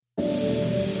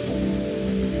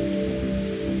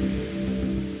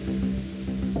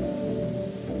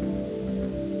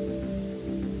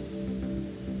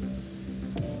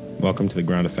Welcome to the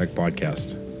Ground Effect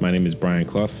Podcast. My name is Brian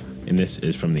Clough, and this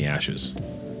is From the Ashes.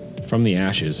 From the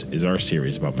Ashes is our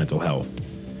series about mental health.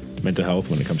 Mental health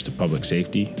when it comes to public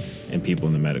safety and people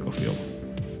in the medical field.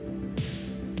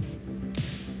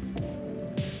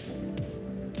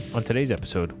 On today's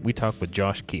episode, we talk with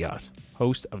Josh Kios,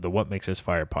 host of the What Makes Us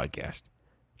Fire podcast.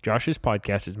 Josh's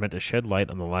podcast is meant to shed light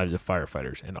on the lives of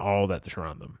firefighters and all that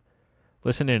surround them.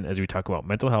 Listen in as we talk about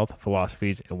mental health,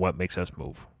 philosophies, and what makes us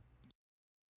move.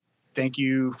 Thank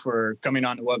you for coming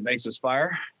on to What Makes Us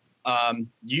Fire.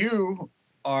 You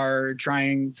are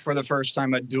trying for the first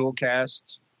time a dual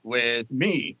cast with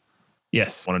me.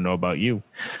 Yes, I want to know about you.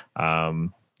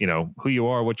 Who you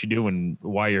are, what you do, and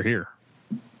why you're here.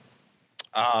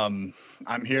 I'm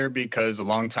here because a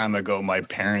long time ago my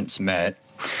parents met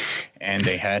and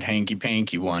they had hanky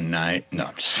panky one night. No,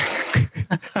 I'm just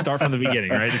Start from the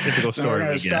beginning, right? The typical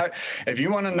story. If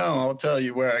you want to know, I'll tell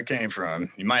you where I came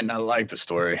from. You might not like the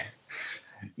story.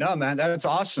 No, man, that's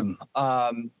awesome.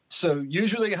 So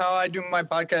usually how I do my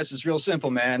podcast is real simple,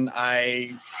 man.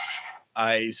 I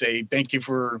say thank you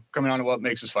for coming on to What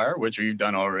Makes Us Fire, which you've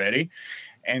done already.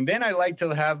 And then I like to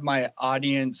have my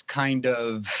audience kind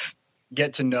of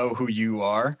get to know who you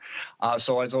are.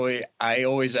 So I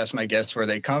always ask my guests where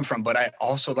they come from, but I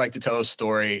also like to tell a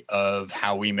story of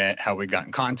how we met, how we got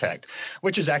in contact,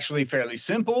 which is actually fairly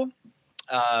simple.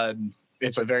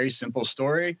 It's a very simple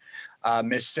story.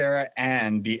 Miss Sarah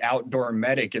Ann, the outdoor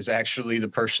medic, is actually the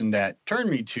person that turned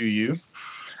me to you.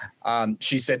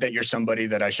 She said that you're somebody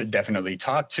that I should definitely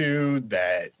talk to,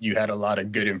 that you had a lot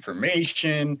of good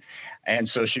information. And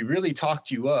so she really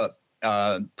talked you up.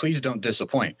 Please don't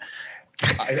disappoint.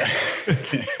 I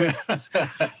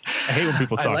hate when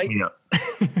people talk me up.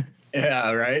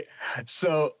 Yeah, right.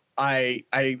 So I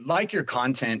like your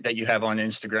content that you have on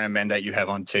Instagram and that you have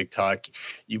on TikTok.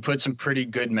 You put some pretty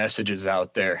good messages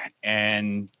out there.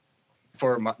 And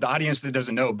for the audience that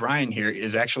doesn't know, Brian here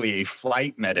is actually a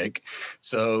flight medic.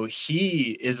 So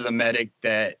he is a medic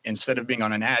that instead of being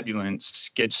on an ambulance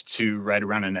gets to ride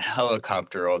around in a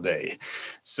helicopter all day.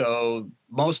 So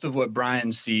most of what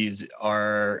Brian sees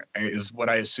is what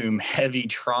I assume heavy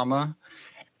trauma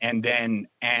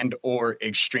or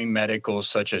extreme medical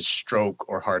such as stroke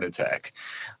or heart attack.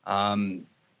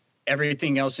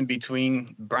 Everything else in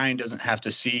between, Brian doesn't have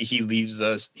to see. He leaves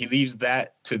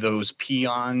that to those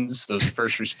peons, those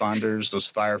first responders,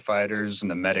 those firefighters,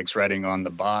 and the medics riding on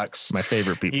the box. My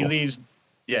favorite people. He leaves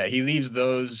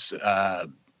those,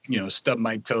 stub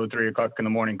my toe, 3:00 in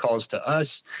the morning calls to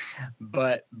us.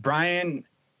 But Brian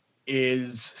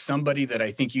is somebody that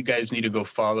I think you guys need to go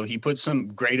follow. He puts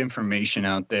some great information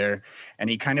out there, and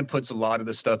he kind of puts a lot of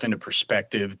the stuff into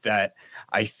perspective that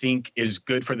I think is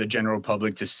good for the general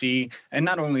public to see. And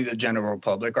not only the general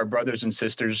public, our brothers and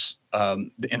sisters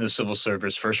in the civil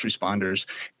service, first responders,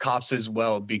 cops as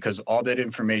well, because all that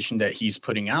information that he's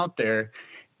putting out there,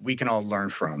 we can all learn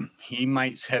from. He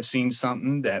might have seen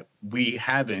something that we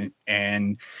haven't,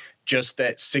 and just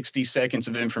that 60 seconds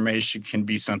of information can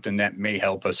be something that may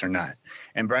help us or not.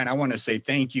 And Brian, I want to say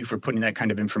thank you for putting that kind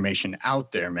of information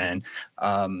out there, man.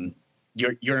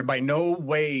 You're by no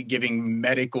way giving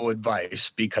medical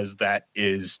advice because that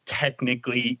is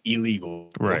technically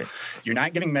illegal. Right. You're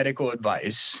not giving medical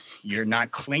advice. You're not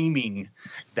claiming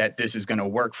that this is going to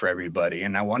work for everybody.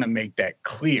 And I want to make that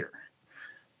clear.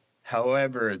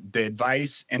 However, the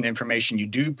advice and the information you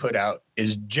do put out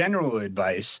is general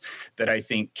advice that I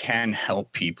think can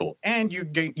help people. And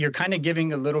you're kind of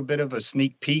giving a little bit of a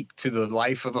sneak peek to the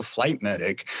life of a flight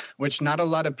medic, which not a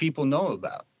lot of people know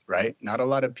about, right? Not a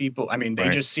lot of people. I mean, they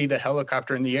just see the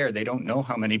helicopter in the air. They don't know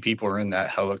how many people are in that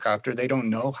helicopter. They don't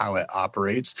know how it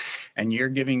operates. And you're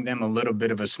giving them a little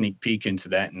bit of a sneak peek into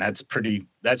that. And that's pretty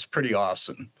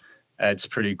awesome. That's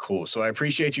pretty cool. So I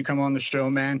appreciate you coming on the show,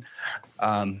 man.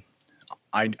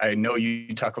 I know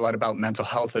you talk a lot about mental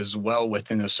health as well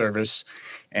within the service,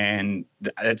 and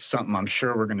that's something I'm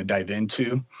sure we're going to dive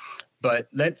into. But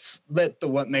let's let the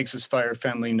What Makes Us Fire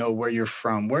family know where you're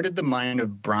from. Where did the mind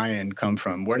of Brian come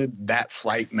from? Where did that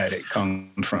flight medic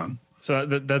come from? So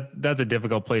that's a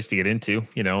difficult place to get into.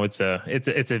 You know, it's a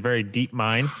very deep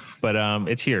mine, but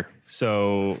it's here.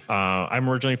 So I'm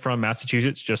originally from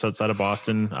Massachusetts, just outside of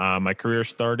Boston. My career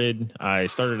I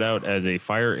started out as a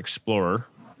fire explorer,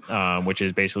 which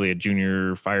is basically a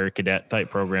junior fire cadet type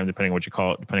program, depending on what you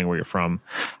call it, depending on where you're from,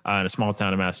 in a small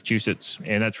town in Massachusetts.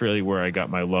 And that's really where I got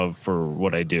my love for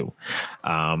what I do.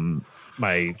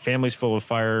 My family's full of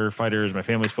firefighters. My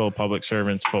family's full of public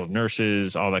servants, full of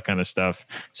nurses, all that kind of stuff.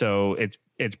 So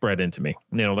it's bred into me.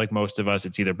 You know, like most of us,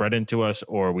 it's either bred into us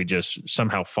or we just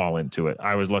somehow fall into it.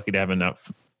 I was lucky to have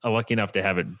enough lucky enough to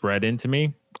have it bred into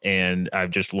me, and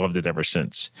I've just loved it ever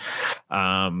since.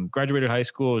 Graduated high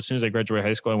school. As soon as I graduated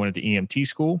high school, I went into EMT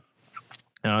school.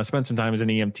 I spent some time as an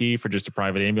EMT for just a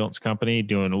private ambulance company,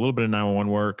 doing a little bit of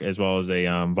 911 work as well as a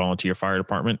volunteer fire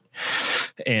department.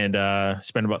 And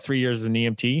spent about 3 years as an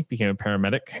EMT, became a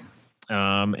paramedic,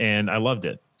 and I loved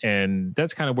it. And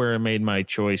that's kind of where I made my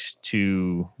choice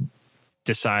to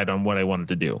decide on what I wanted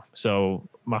to do. So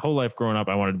my whole life growing up,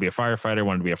 I wanted to be a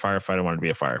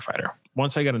firefighter,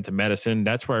 Once I got into medicine,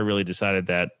 that's where I really decided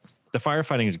that the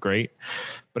firefighting is great,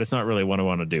 but it's not really what I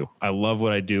want to do. I love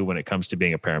what I do when it comes to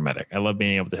being a paramedic. I love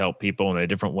being able to help people in a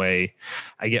different way.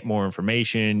 I get more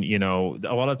information. You know,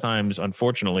 a lot of times,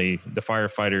 unfortunately, the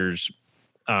firefighters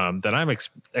that I'm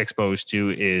exposed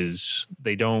to is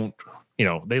they don't, you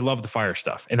know, they love the fire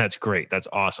stuff, and that's great. That's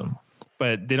awesome.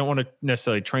 But they don't want to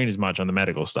necessarily train as much on the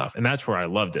medical stuff. And that's where I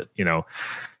loved it. You know,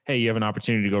 hey, you have an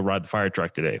opportunity to go ride the fire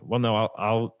truck today. Well,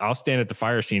 no, I'll stand at the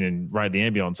fire scene and ride the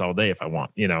ambulance all day if I want,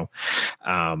 you know?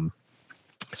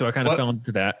 So I kind of fell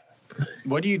into that.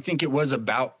 What do you think it was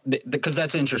about? Because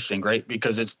that's interesting, right?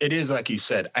 Because it is like you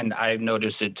said, and I've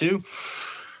noticed it too.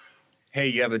 Hey,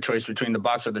 you have a choice between the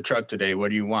box or the truck today.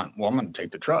 What do you want? Well, I'm going to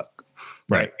take the truck.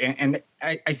 Right. And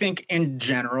I think in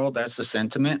general, that's the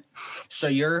sentiment. So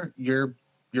you're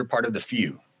part of the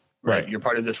few, right? You're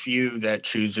part of the few that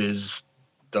chooses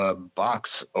the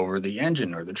box over the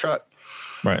engine or the truck.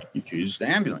 Right. You choose the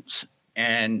ambulance.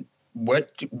 And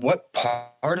what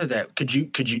part of that do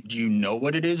you know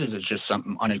what it is? Is it just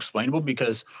something unexplainable?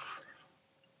 Because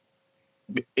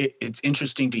it's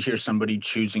interesting to hear somebody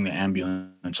choosing the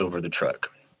ambulance over the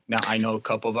truck. Now, I know a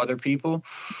couple of other people,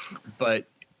 but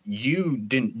you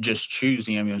didn't just choose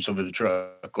the ambulance over the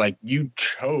truck. Like, you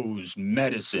chose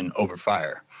medicine over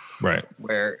fire. Right.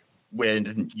 Where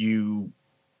when you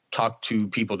talk to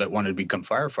people that want to become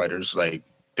firefighters, like,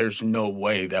 there's no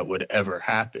way that would ever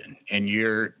happen. And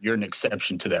you're an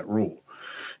exception to that rule.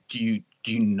 Do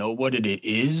you know what it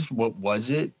is? What was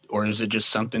it? Or is it just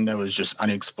something that was just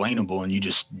unexplainable and you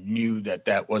just knew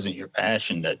that wasn't your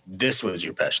passion, that this was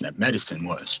your passion, that medicine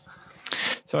was?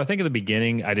 So I think at the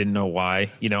beginning, I didn't know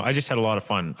why. You know, I just had a lot of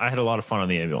fun. I had a lot of fun on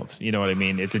the ambulance. You know what I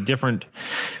mean? It's a different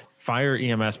fire,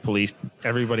 EMS, police.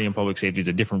 Everybody in public safety is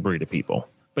a different breed of people.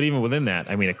 But even within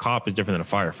that, I mean, a cop is different than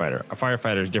a firefighter. A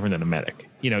firefighter is different than a medic.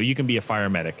 You know, you can be a fire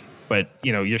medic, but,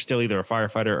 you know, you're still either a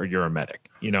firefighter or you're a medic,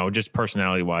 you know, just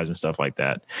personality wise and stuff like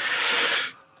that.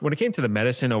 When it came to the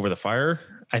medicine over the fire,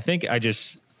 I think I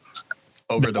just...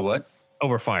 Over the what?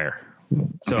 Over fire.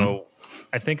 So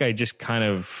I think I just kind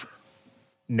of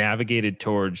navigated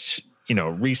towards, you know,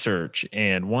 research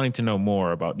and wanting to know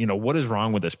more about, you know, what is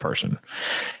wrong with this person,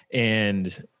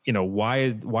 and, you know,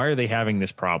 why are they having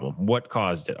this problem? What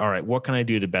caused it? All right, what can I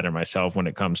do to better myself when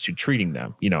it comes to treating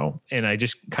them, you know? And I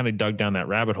just kind of dug down that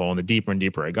rabbit hole, and the deeper and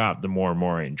deeper I got, the more and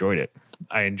more I enjoyed it.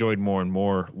 I enjoyed more and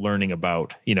more learning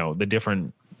about, you know, the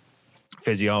different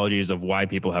physiologies of why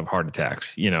people have heart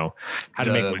attacks, you know, how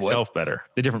to make myself better,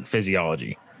 the different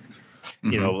physiology.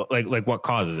 You know, like what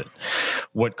causes it?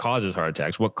 What causes heart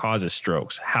attacks? What causes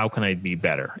strokes? How can I be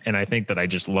better? And I think that I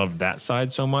just loved that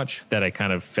side so much that I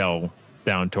kind of fell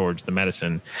down towards the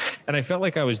medicine. And I felt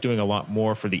like I was doing a lot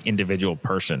more for the individual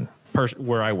person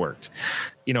where I worked.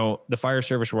 You know, the fire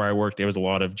service where I worked, it was a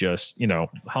lot of just, you know,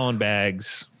 hauling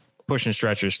bags, pushing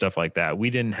stretchers, stuff like that. We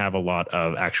didn't have a lot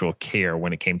of actual care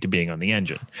when it came to being on the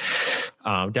engine.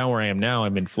 Down where I am now,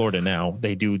 I'm in Florida now,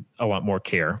 they do a lot more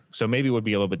care. So maybe it would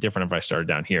be a little bit different if I started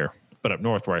down here. But up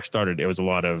north where I started, it was a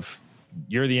lot of,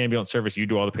 you're the ambulance service, you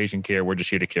do all the patient care, we're just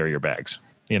here to carry your bags,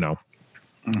 you know?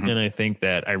 And I think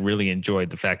that I really enjoyed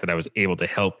the fact that I was able to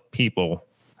help people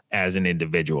as an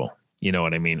individual. You know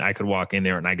what I mean? I could walk in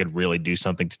there and I could really do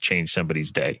something to change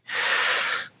somebody's day.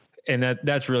 And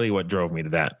that's really what drove me to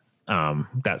that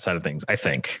side of things, I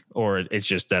think. Or it's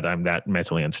just that I'm that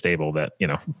mentally unstable that, you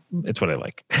know, it's what I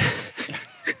like.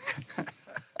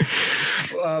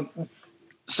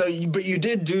 But you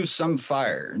did do some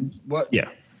fire. What? Yeah.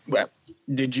 Well,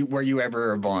 were you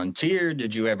ever a volunteer?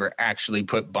 Did you ever actually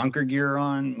put bunker gear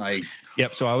on? Like,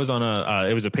 yep. So I was on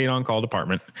it was a paid on call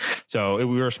department. So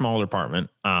we were a smaller department,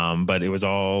 but it was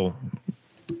all,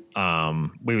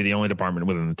 we were the only department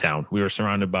within the town. We were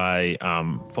surrounded by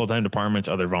full-time departments,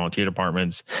 other volunteer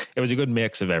departments. It was a good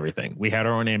mix of everything. We had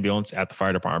our own ambulance at the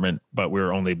fire department, but we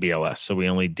were only BLS. So we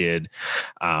only did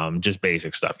just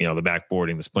basic stuff, you know, the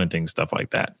backboarding, the splinting, stuff like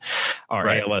that. Our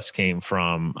ALS came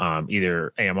from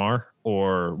either AMR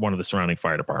or one of the surrounding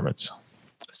fire departments.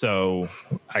 So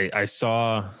I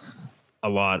saw a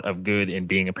lot of good in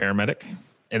being a paramedic.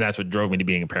 And that's what drove me to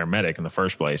being a paramedic in the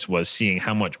first place, was seeing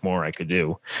how much more I could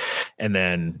do. And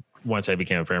then once I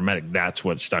became a paramedic, that's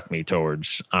what stuck me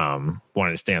towards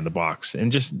wanting to stay on the box.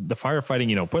 And just the firefighting,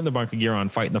 you know, putting the bunker gear on,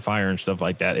 fighting the fire and stuff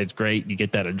like that. It's great. You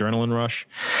get that adrenaline rush.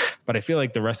 But I feel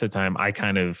like the rest of the time I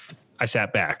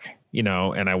sat back, you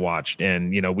know, and I watched.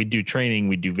 And, you know, we do training,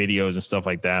 we do videos and stuff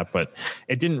like that. But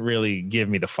it didn't really give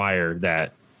me the fire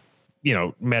that, you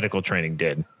know, medical training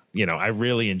did. You know, I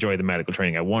really enjoyed the medical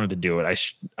training. I wanted to do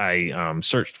it. I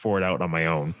searched for it out on my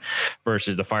own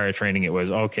versus the fire training. It was,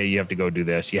 okay, you have to go do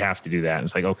this. You have to do that. And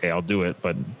it's like, okay, I'll do it,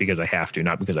 but because I have to,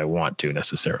 not because I want to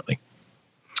necessarily.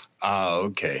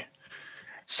 Okay.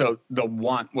 So the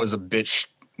want was a bit,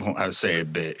 I would say a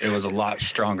bit, it was a lot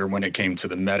stronger when it came to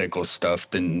the medical stuff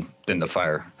than the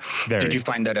fire. Very. Did you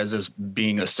find that as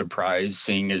being a surprise,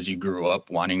 seeing as you grew up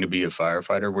wanting to be a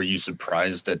firefighter? Were you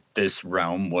surprised that this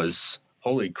realm was,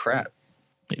 holy crap?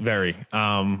 Very.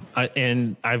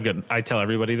 I tell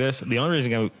everybody this. The only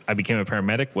reason I became a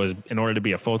paramedic was in order to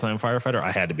be a full-time firefighter,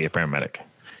 I had to be a paramedic.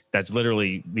 That's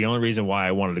literally the only reason why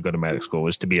I wanted to go to medic school,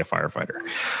 was to be a firefighter.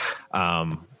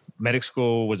 Medic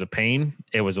school was a pain.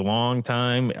 It was a long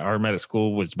time. Our medic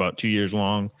school was about 2 years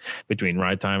long between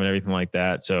ride time and everything like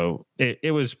that. So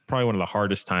it was probably one of the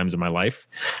hardest times of my life.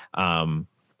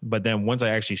 But then once I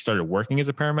actually started working as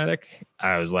a paramedic,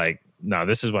 I was like, no,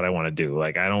 this is what I want to do.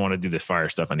 Like, I don't want to do this fire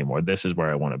stuff anymore. This is where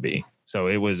I want to be. So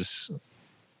it was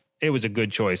a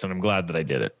good choice, and I'm glad that I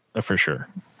did it, for sure.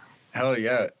 Hell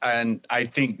yeah. And I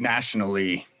think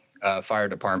nationally, fire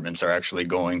departments are actually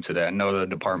going to that. I know the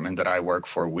department that I work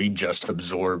for, we just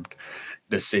absorbed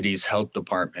the city's health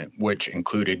department, which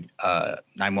included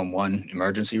 911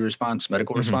 emergency response,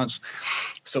 medical response.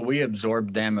 So we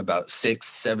absorbed them about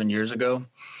 6-7 years ago.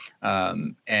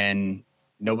 And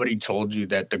nobody told you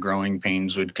that the growing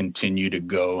pains would continue to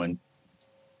go and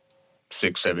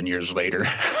 6-7 years later.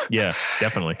 Yeah,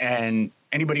 definitely. And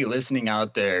anybody listening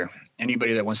out there,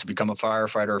 anybody that wants to become a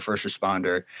firefighter or first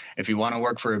responder, if you want to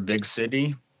work for a big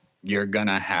city, you're going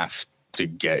to have to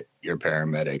get your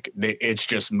paramedic. It's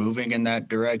just moving in that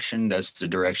direction. That's the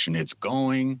direction it's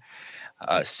going.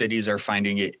 Cities are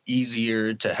finding it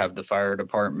easier to have the fire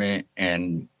department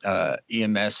and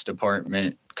EMS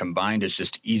department combined. It's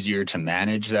just easier to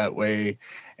manage that way.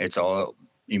 It's all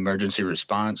emergency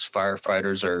response.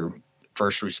 Firefighters are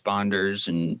first responders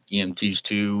and EMTs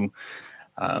too.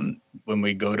 When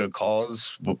we go to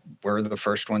calls, we're the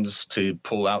first ones to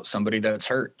pull out somebody that's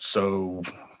hurt. So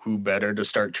who better to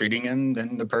start treating him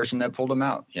than the person that pulled him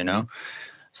out, you know?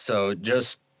 So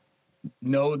just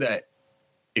know that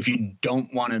if you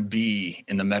don't want to be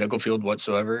in the medical field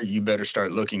whatsoever, you better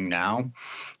start looking now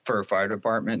for a fire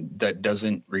department that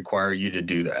doesn't require you to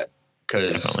do that,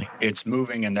 because it's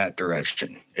moving in that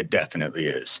direction. It definitely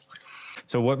is.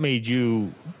 So what made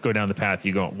you go down the path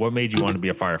you go? What made you want to be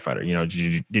a firefighter? You know,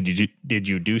 did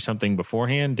you do something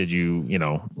beforehand? Did you, you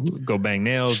know, go bang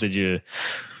nails? Did you?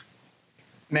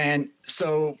 Man,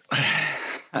 so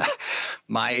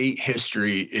my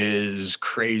history is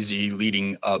crazy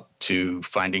leading up to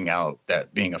finding out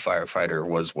that being a firefighter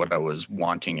was what I was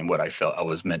wanting and what I felt I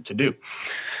was meant to do.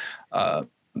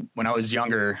 When I was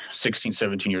younger, 16,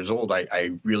 17 years old,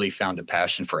 I really found a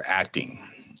passion for acting.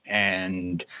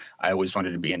 And I always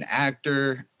wanted to be an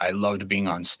actor. I loved being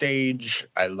on stage.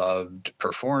 I loved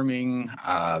performing,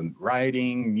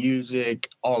 writing, music,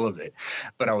 all of it.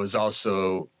 But I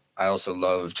also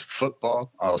loved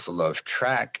football. I also loved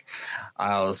track.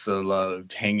 I also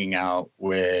loved hanging out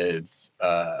with,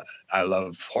 I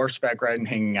love horseback riding,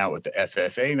 hanging out with the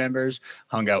FFA members,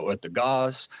 hung out with the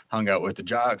goths, hung out with the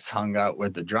jocks, hung out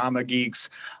with the drama geeks.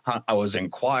 I was in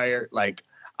choir. Like,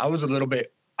 I was a little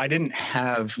bit, I didn't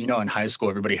have, you know, in high school,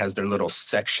 everybody has their little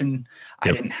section.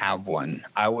 Yep. I didn't have one.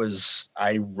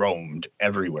 I roamed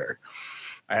everywhere.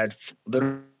 I had a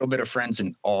little bit of friends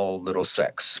in all little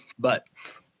sects, but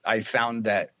I found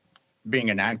that being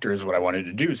an actor is what I wanted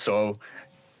to do. So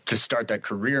to start that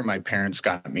career, my parents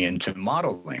got me into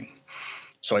modeling.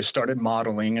 So I started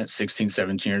modeling at 16,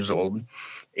 17 years old.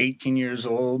 18 years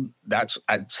old, that's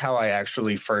how I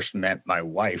actually first met my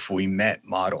wife. We met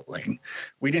modeling.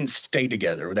 We didn't stay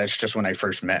together. That's just when I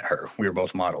first met her. We were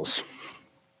both models.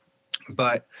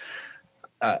 But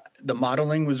the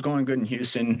modeling was going good in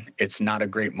Houston. It's not a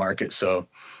great market. So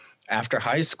after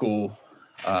high school,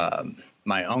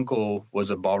 my uncle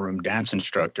was a ballroom dance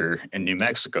instructor in New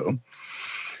Mexico.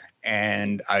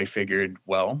 And I figured,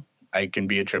 well, I can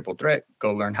be a triple threat.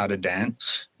 Go learn how to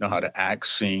dance, know how to act,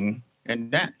 sing,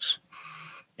 and dance.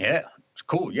 Yeah, it's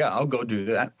cool. Yeah, I'll go do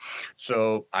that.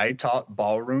 So I taught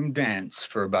ballroom dance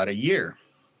for about a year.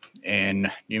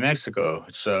 in New Mexico.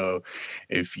 So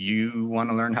if you want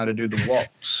to learn how to do the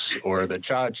waltz or the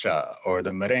cha-cha or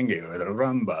the merengue or the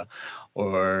rumba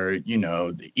or, you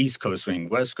know, the East Coast swing,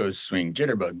 West Coast swing,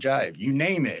 jitterbug, jive, you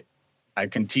name it, I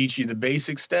can teach you the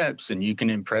basic steps and you can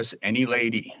impress any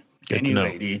lady. Any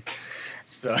lady.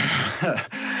 So,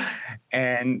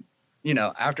 and, you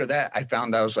know, after that, I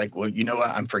found I was like, well, you know what?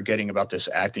 I'm forgetting about this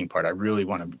acting part. I really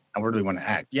want to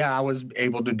act. Yeah, I was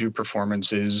able to do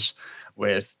performances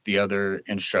with the other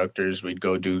instructors. We'd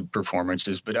go do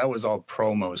performances, but that was all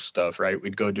promo stuff, right?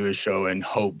 We'd go do a show in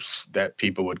hopes that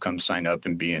people would come sign up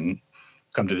and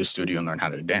come to the studio and learn how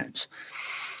to dance.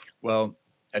 Well,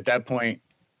 at that point,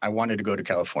 I wanted to go to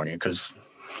California because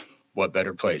what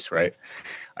better place, right?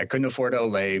 I couldn't afford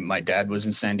LA. My dad was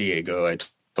in San Diego. I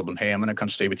told him, hey, I'm going to come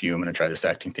stay with you. I'm going to try this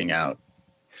acting thing out.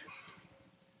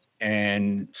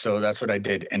 And so that's what I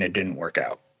did. And it didn't work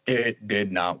out. It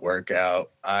did not work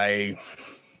out. And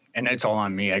it's all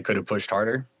on me. I could have pushed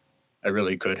harder. I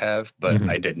really could have, but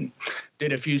I didn't.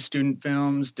 Did a few student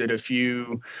films, did a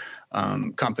few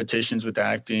competitions with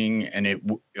acting,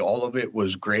 and all of it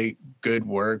was great, good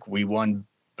work. We won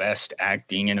best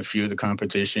acting in a few of the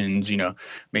competitions, you know,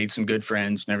 made some good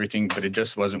friends and everything, but it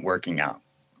just wasn't working out.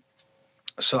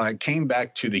 So I came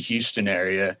back to the Houston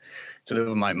area to live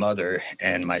with my mother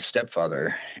and my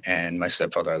stepfather. And my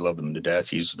stepfather, I love him to death.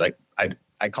 He's like,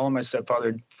 I call him my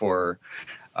stepfather for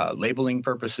labeling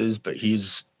purposes, but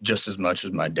he's just as much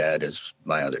as my dad as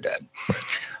my other dad.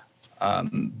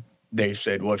 They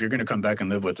said, well, if you're going to come back and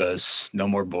live with us, no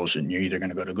more bullshit. You're either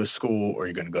going to go to school or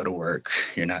you're going to go to work.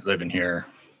 You're not living here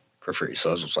for free. So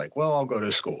I was just like, well, I'll go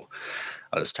to school.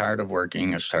 I was tired of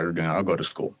working. I was tired of doing it. I'll go to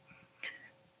school.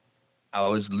 I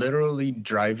was literally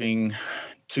driving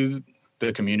to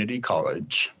the community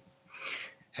college,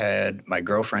 had my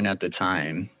girlfriend at the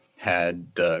time, had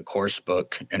the course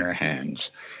book in her hands.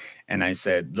 And I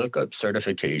said, look up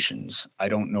certifications. I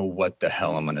don't know what the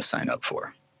hell I'm going to sign up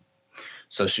for.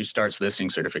 So she starts listing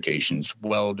certifications,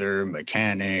 welder,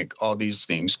 mechanic, all these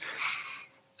things.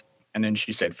 And then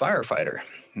she said firefighter.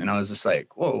 And I was just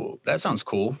like, whoa, that sounds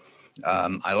cool.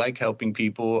 I like helping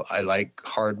people. I like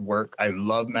hard work. I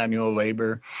love manual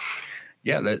labor.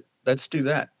 Yeah, let's do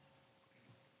that.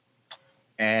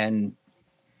 And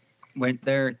went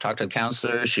there, talked to the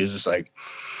counselor. She was just like,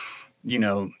 you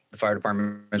know, the fire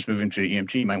department is moving to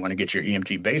EMT. You might want to get your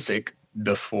EMT basic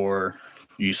before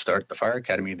you start the fire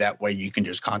academy. That way you can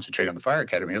just concentrate on the fire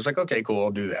academy. I was like, okay, cool,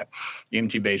 I'll do that.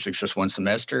 EMT basics, just one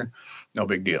semester, no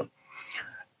big deal.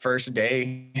 First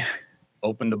day,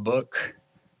 opened the book,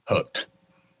 hooked.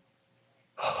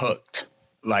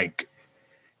 Like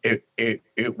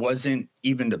it wasn't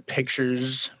even the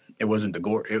pictures, it wasn't the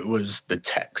gore, it was the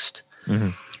text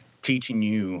teaching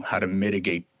you how to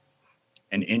mitigate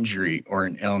an injury or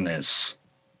an illness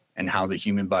and how the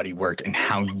human body worked and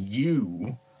how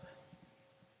you,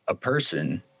 a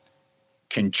person,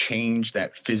 can change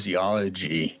that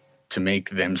physiology to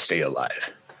make them stay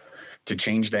alive, to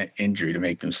change that injury to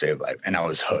make them stay alive. And I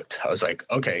was hooked. I was like,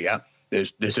 okay, yeah,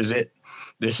 this is it.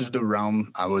 This is the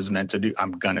realm I was meant to do.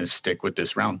 I'm going to stick with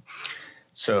this realm.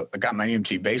 So I got my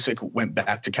EMT basic, went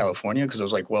back to California because I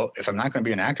was like, well, if I'm not going to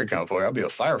be an actor in California, I'll be a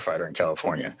firefighter in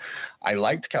California. I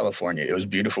liked California. It was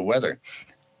beautiful weather.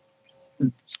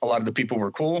 A lot of the people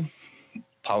were cool.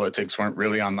 Politics weren't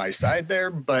really on my side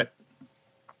there, but,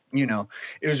 you know,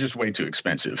 it was just way too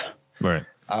expensive. Right.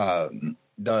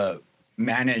 The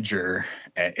manager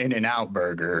at In-N-Out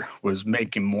Burger was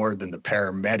making more than the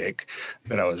paramedic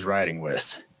that I was riding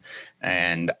with.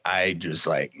 And I just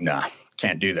like, nah,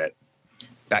 can't do that.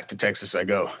 Back to Texas I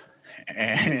go.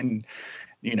 And,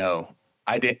 you know,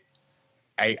 I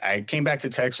came back to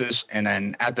Texas, and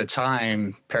then at the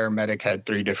time, paramedic had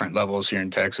 3 different levels here in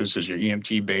Texas. There's your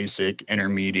EMT basic,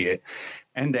 intermediate,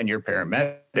 and then your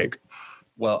paramedic.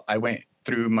 Well, I went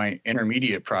through my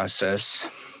intermediate process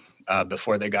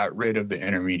before they got rid of the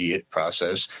intermediate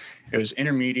process. It was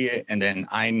intermediate and then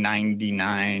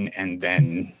I-99 and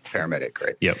then paramedic,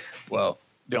 right? Yep. Well,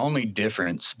 the only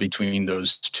difference between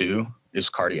those two is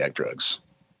cardiac drugs.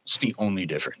 It's the only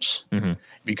difference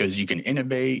because you can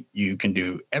intubate, you can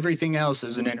do everything else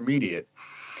as an intermediate,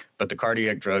 but the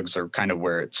cardiac drugs are kind of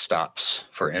where it stops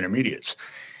for intermediates.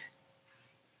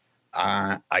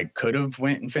 I could have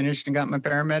went and finished and got my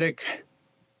paramedic.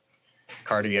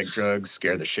 Cardiac drugs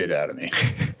scare the shit out of me.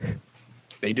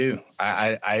 They do.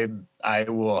 I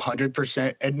will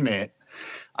 100% admit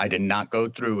I did not go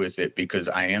through with it because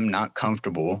I am not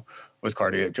comfortable with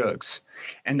cardiac drugs.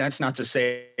 And that's not to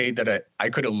say that I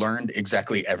could have learned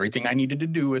exactly everything I needed to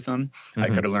do with them. I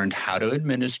could have learned how to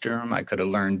administer them. I could have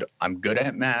learned I'm good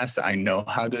at math. I know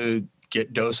how to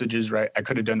get dosages right. I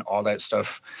could have done all that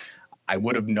stuff. I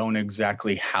would have known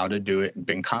exactly how to do it and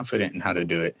been confident in how to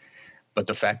do it. But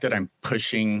the fact that I'm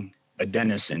pushing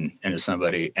adenosine into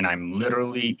somebody and I'm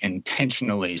literally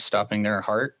intentionally stopping their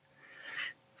heart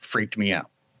freaked me out,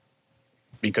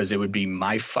 because it would be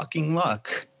my fucking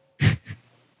luck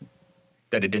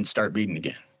that it didn't start beating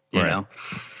again. You know?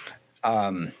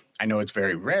 I know it's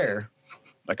very rare.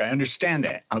 Like, I understand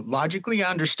that. Logically,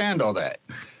 I understand all that.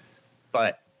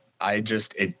 But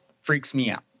it freaks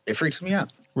me out. It freaks me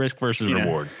out. Risk versus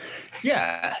reward.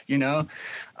 Yeah,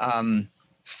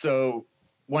 so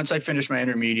once I finished my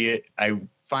intermediate, I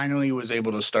finally was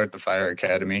able to start the fire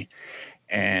academy.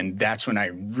 And that's when I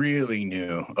really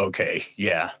knew, okay,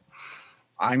 yeah,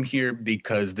 I'm here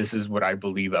because this is what I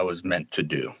believe I was meant to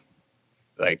do.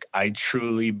 Like, I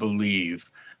truly believe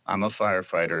I'm a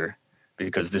firefighter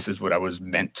because this is what I was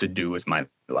meant to do with my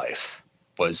life,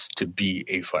 was to be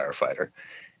a firefighter.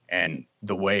 And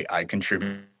the way I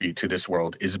contribute to this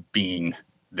world is being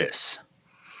this.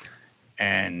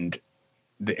 And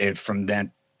from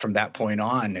that point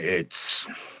on, it's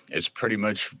pretty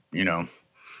much,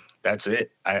 that's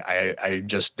it. I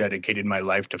just dedicated my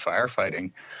life to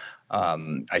firefighting.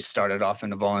 I started off in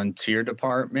the volunteer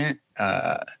department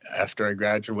after I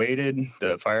graduated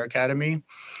the fire academy.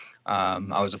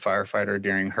 I was a firefighter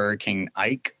during Hurricane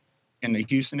Ike in the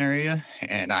Houston area,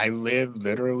 and I live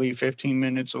literally 15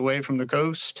 minutes away from the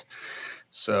coast.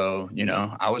 So,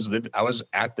 I was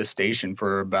at the station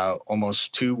for about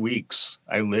almost 2 weeks.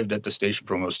 I lived at the station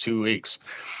for almost 2 weeks.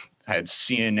 I had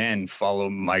CNN follow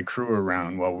my crew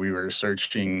around while we were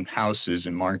searching houses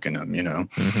and marking them,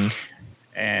 Mm-hmm.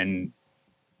 And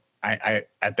I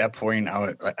at that point,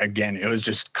 it was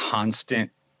just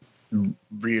constant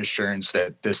reassurance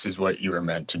that this is what you were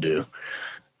meant to do.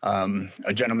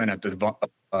 A gentleman at the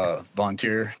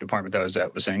volunteer department that I was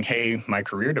at was saying, hey, my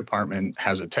career department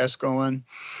has a test going.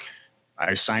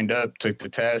 I signed up, took the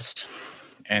test,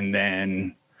 and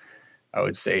then I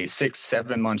would say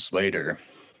 6-7 months later,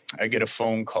 I get a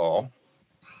phone call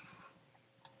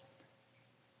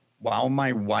while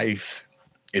my wife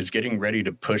is getting ready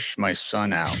to push my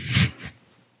son out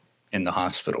in the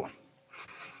hospital.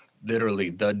 Literally,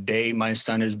 the day my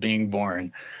son is being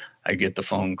born, I get the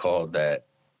phone call that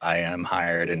I am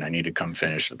hired and I need to come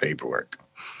finish the paperwork.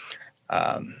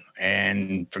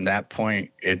 And from that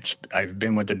point, I've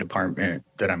been with the department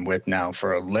that I'm with now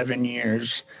for 11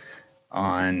 years.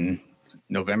 On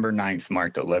November 9th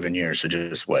marked 11 years. So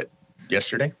just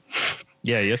yesterday?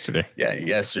 Yeah, yesterday. Yeah,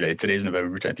 yesterday. Today's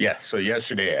November 10th. Yeah, so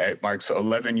yesterday it marks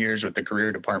 11 years with the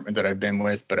career department that I've been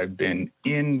with, but I've been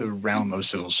in the realm of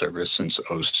civil service since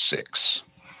 2006.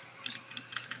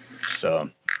 So,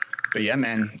 but yeah,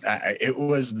 man, it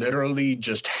was literally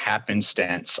just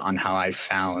happenstance on how I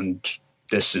found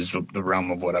this is the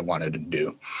realm of what I wanted to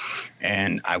do.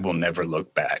 And I will never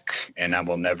look back, and I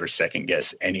will never second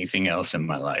guess anything else in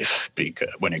my life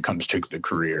when it comes to the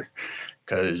career,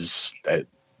 because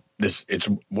it's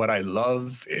what I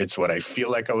love. It's what I feel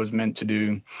like I was meant to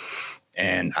do.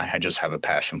 And I just have a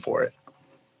passion for it.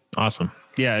 Awesome.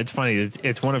 Yeah. It's funny.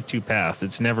 It's one of two paths.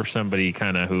 It's never somebody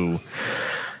kind of who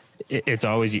it's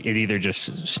always, it either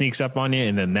just sneaks up on you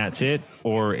and then that's it.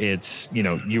 Or it's,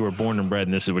 you were born and bred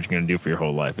and this is what you're going to do for your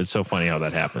whole life. It's so funny how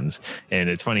that happens. And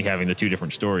it's funny having the two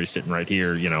different stories sitting right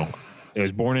here. It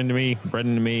was born into me, bred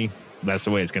into me. That's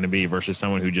the way it's going to be, versus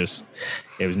someone who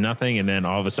it was nothing. And then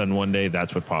all of a sudden one day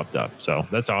that's what popped up. So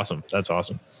that's awesome. That's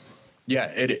awesome. Yeah,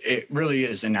 it really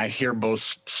is. And I hear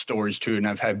both stories too. And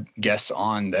I've had guests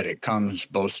on that it comes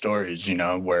both stories,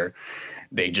 where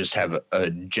they just have a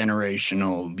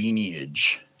generational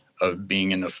lineage of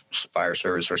being in the fire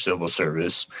service or civil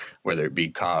service, whether it be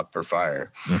cop or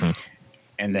fire. Mm-hmm.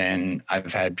 And then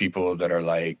I've had people that are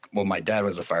like, well, my dad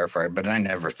was a firefighter, but I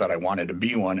never thought I wanted to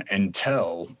be one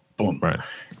until boom. Right.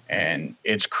 And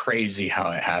it's crazy how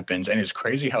it happens. And it's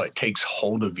crazy how it takes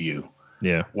hold of you.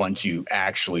 Yeah. Once you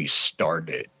actually start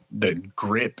it, the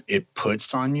grip it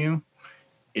puts on you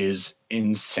is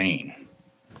insane.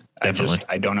 Definitely.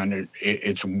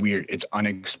 It's weird. It's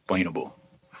unexplainable.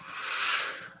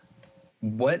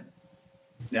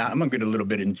 Now I'm going to get a little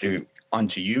bit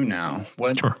onto you now.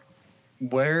 Sure.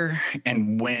 Where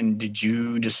and when did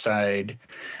you decide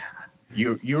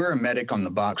you were a medic on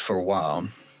the box for a while?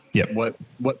 Yep.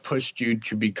 What pushed you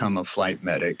to become a flight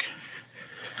medic?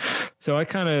 So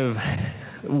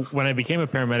when I became a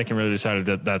paramedic and really decided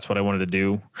that that's what I wanted to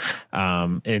do,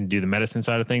 and do the medicine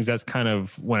side of things, that's kind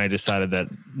of when I decided that,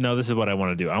 no, this is what I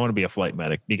want to do. I want to be a flight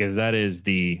medic, because that is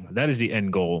the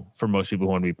end goal for most people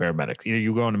who want to be paramedics. Either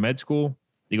you go into med school,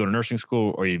 you go to nursing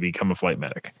school, or you become a flight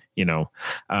medic.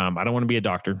 I don't want to be a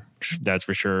doctor, that's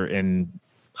for sure. And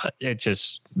it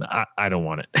just, I don't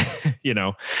want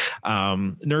it.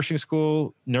 Nursing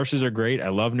school, nurses are great. I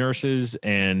love nurses,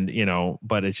 and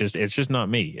but it's just not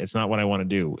me. It's not what I want to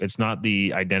do. It's not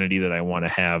the identity that I want to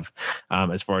have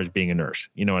as far as being a nurse.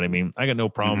 You know what I mean? I got no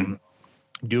problem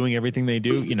doing everything they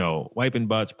do, wiping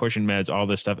butts, pushing meds, all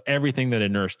this stuff, everything that a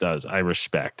nurse does, I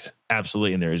respect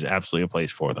absolutely. And there is absolutely a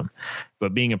place for them.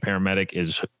 But being a paramedic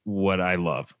is what I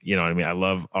love. You know what I mean? I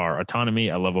love our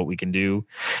autonomy. I love what we can do.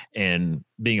 And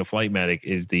being a flight medic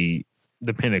is the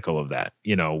pinnacle of that.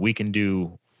 We can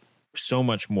do so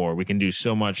much more. We can do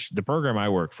so much. The program I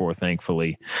work for,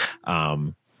 thankfully,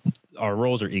 our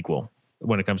roles are equal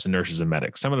when it comes to nurses and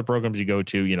medics. Some of the programs you go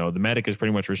to, the medic is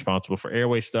pretty much responsible for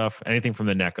airway stuff, anything from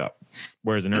the neck up,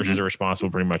 whereas the nurses are responsible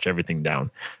for pretty much everything down.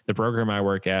 The program I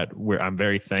work at, where I'm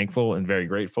very thankful and very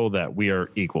grateful that we are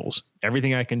equals.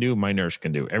 Everything I can do, my nurse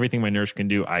can do. Everything my nurse can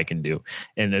do, I can do.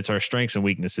 And it's our strengths and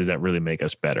weaknesses that really make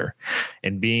us better.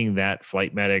 And being that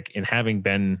flight medic and having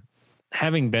been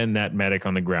that medic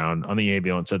on the ground on the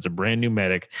ambulance, that's a brand new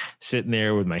medic sitting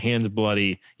there with my hands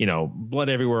bloody, blood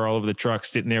everywhere all over the truck,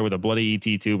 sitting there with a bloody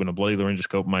ET tube and a bloody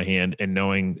laryngoscope in my hand, and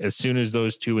knowing as soon as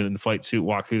those two in the flight suit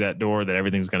walk through that door that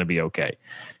everything's going to be okay.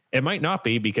 It might not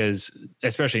be, because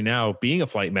especially now being a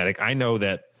flight medic, I know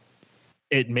that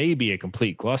it may be a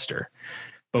complete cluster,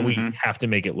 but we have to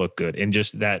make it look good. And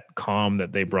just that calm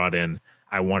that they brought in,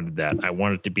 I wanted that. I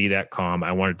wanted to be that calm.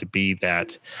 I wanted to be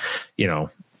that,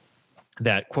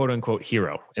 that quote unquote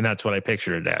hero. And that's what I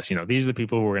pictured it as. These are the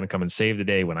people who are going to come and save the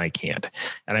day when I can't.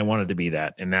 And I wanted to be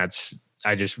that. And I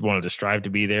just wanted to strive to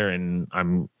be there. And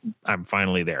I'm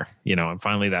finally there. I'm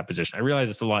finally that position. I realize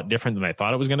it's a lot different than I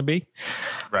thought it was going to be.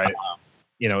 Right.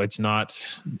 It's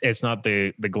not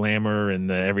the glamour and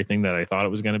the everything that I thought it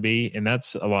was going to be. And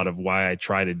that's a lot of why I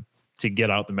try to get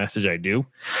out the message I do.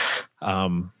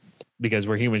 Because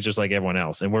we're humans just like everyone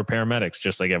else, and we're paramedics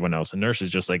just like everyone else, and nurses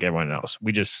just like everyone else.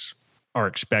 We just are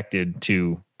expected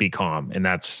to be calm, and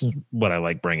that's what I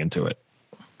like bringing to it.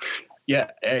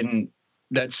 Yeah, and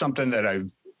that's something that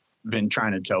I've been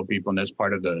trying to tell people, and that's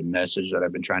part of the message that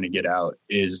I've been trying to get out,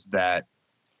 is that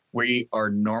we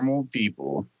are normal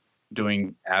people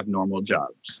doing abnormal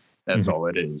jobs. That's all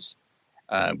it is.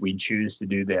 We choose to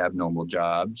do the abnormal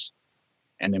jobs,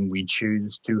 and then we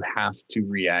choose to have to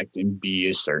react and be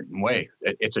a certain way.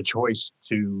 It's a choice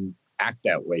to act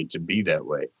that way, to be that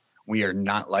way. We are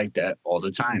not like that all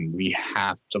the time. We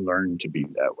have to learn to be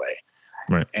that way.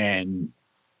 Right. And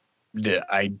the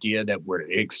idea that we're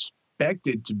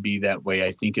expected to be that way,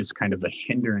 I think, is kind of a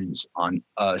hindrance on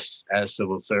us as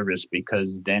civil service,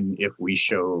 because then if we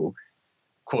show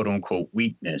quote unquote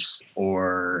weakness,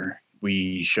 or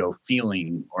we show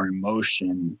feeling or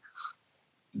emotion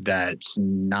that's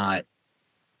not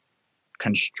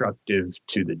constructive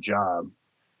to the job,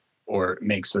 or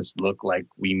makes us look like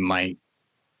we might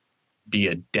be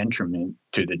a detriment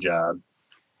to the job,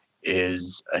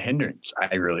 is a hindrance,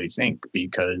 I really think.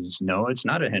 Because no, it's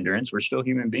not a hindrance. We're still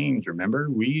human beings. Remember,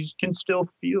 we can still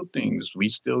feel things. We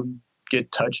still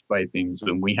get touched by things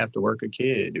when we have to work a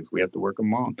kid, if we have to work a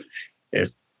mom,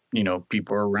 if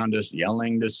people are around us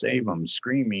yelling to save them,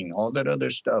 screaming, all that other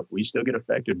stuff, we still get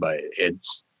affected by it.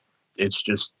 It's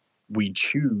just, we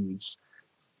choose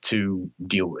to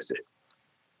deal with it,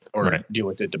 or deal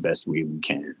with it the best way we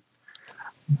can.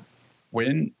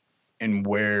 When and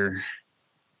where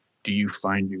do you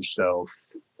find yourself,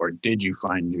 or did you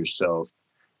find yourself,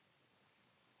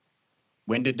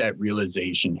 when did that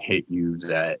realization hit you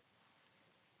that,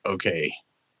 okay,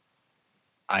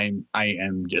 I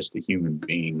am just a human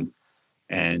being,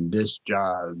 and this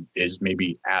job is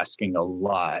maybe asking a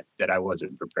lot that I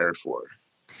wasn't prepared for?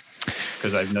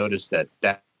 Because I've noticed that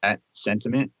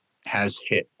sentiment has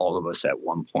hit all of us at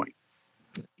one point.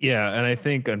 Yeah, and I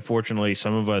think unfortunately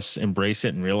some of us embrace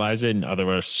it and realize it, and other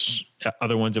ones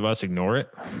of us ignore it.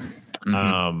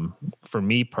 For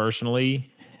me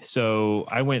personally, so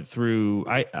I went through.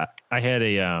 I had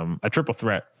a triple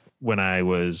threat when I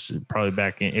was probably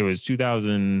back in. It was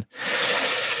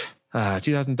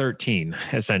 2013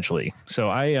 essentially. So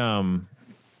I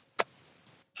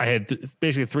had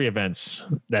basically three events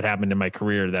that happened in my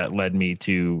career that led me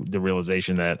to the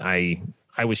realization that I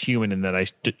was human, and that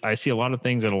I see a lot of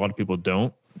things that a lot of people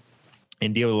don't,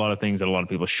 and deal with a lot of things that a lot of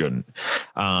people shouldn't.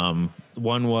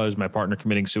 One was my partner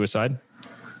committing suicide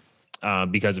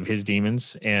because of his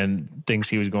demons, and things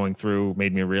he was going through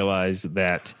made me realize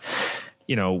that,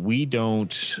 we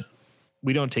don't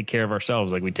take care of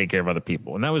ourselves like we take care of other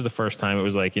people. And that was the first time it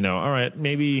was like, all right,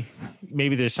 maybe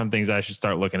there's some things I should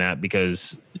start looking at,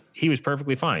 because he was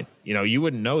perfectly fine. You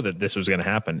wouldn't know that this was going to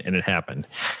happen, and it happened.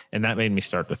 And that made me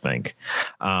start to think.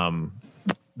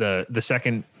 The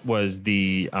second was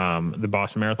the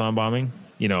Boston Marathon bombing,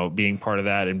 being part of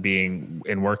that and being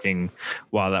and working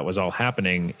while that was all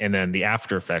happening. And then the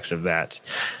after effects of that,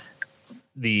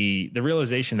 the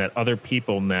realization that other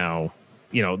people now,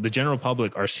 the general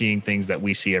public are seeing things that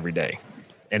we see every day,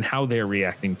 and how they're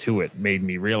reacting to it made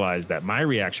me realize that my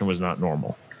reaction was not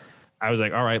normal. I was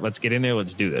like, all right, let's get in there.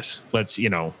 Let's do this. Let's,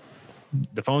 the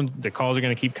calls are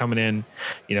going to keep coming in.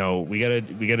 We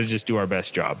gotta just do our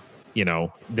best job.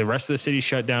 The rest of the city's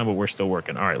shut down, but we're still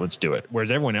working. All right, let's do it.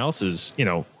 Whereas everyone else is,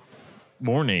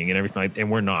 mourning and everything,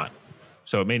 and we're not.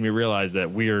 So it made me realize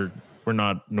that we're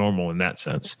not normal in that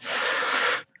sense.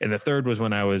 And the third was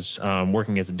when I was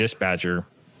working as a dispatcher,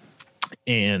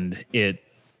 and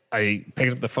I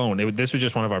picked up the phone. This was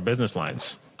just one of our business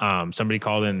lines. Somebody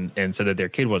called in and said that their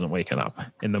kid wasn't waking up.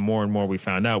 And the more and more we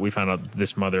found out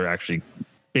this mother actually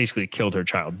basically killed her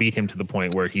child, beat him to the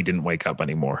point where he didn't wake up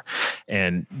anymore.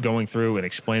 And going through and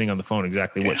explaining on the phone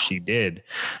exactly what she did.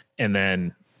 And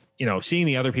then, seeing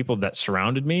the other people that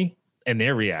surrounded me and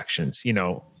their reactions,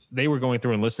 they were going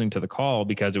through and listening to the call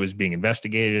because it was being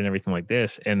investigated and everything like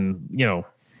this. And,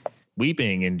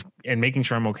 weeping and making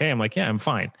sure I'm okay. I'm like, yeah, I'm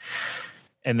fine.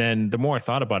 And then the more I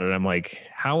thought about it, I'm like,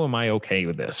 how am I okay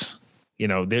with this?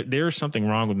 There's something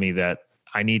wrong with me that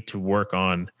I need to work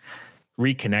on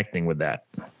reconnecting with that.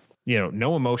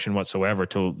 No emotion whatsoever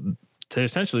to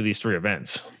essentially these three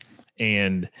events.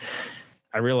 And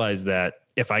I realized that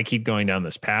if I keep going down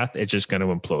this path, it's just going to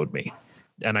implode me.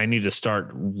 And I need to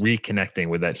start reconnecting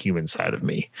with that human side of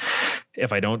me.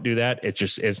 If I don't do that,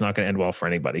 it's not going to end well for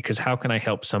anybody. Because how can I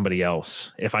help somebody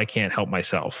else if I can't help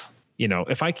myself?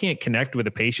 If I can't connect with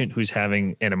a patient who's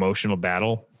having an emotional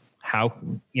battle, how,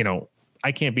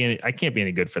 I can't be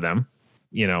any good for them,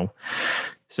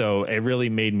 So it really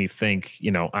made me think,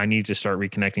 I need to start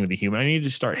reconnecting with the human. I need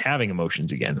to start having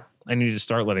emotions again. I need to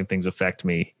start letting things affect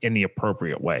me in the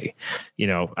appropriate way.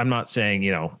 I'm not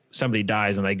saying, somebody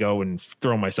dies and I go and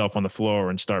throw myself on the floor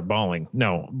and start bawling.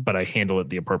 No, but I handle it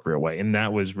the appropriate way. And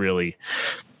that was really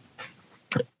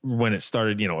when it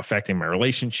started, affecting my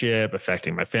relationship,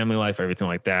 affecting my family life, everything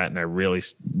like that. And I really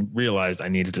realized I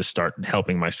needed to start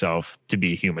helping myself to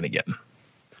be human again.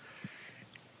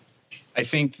 I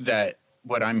think that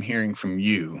what I'm hearing from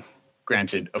you,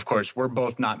 granted, of course, we're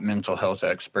both not mental health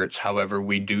experts. However,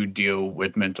 we do deal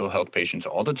with mental health patients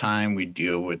all the time. We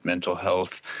deal with mental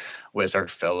health with our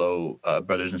fellow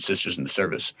brothers and sisters in the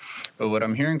service. But what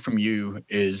I'm hearing from you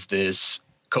is this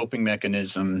coping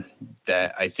mechanism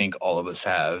that I think all of us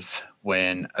have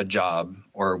when a job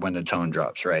or when the tone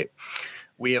drops, right?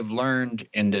 We have learned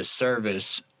in this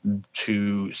service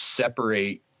to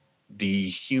separate the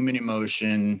human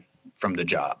emotion from the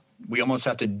job. We almost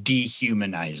have to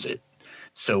dehumanize it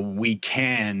so we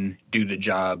can do the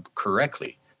job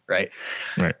correctly, right?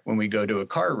 Right. When we go to a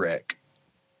car wreck,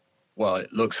 well,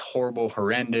 it looks horrible,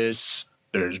 horrendous,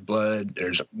 there's blood,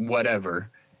 there's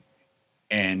whatever,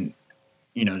 and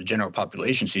the general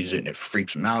population sees it and it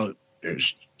freaks them out.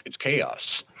 It's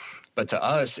chaos. But to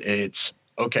us, it's,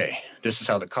 okay, this is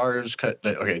how the car is cut.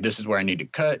 Okay, this is where I need to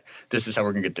cut. This is how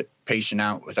we're going to get the patient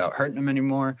out without hurting them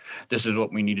anymore. This is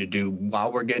what we need to do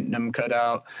while we're getting them cut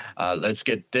out. Let's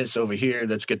get this over here.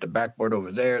 Let's get the backboard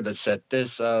over there. Let's set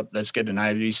this up. Let's get an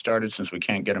IV started since we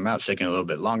can't get them out. It's taking a little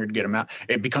bit longer to get them out.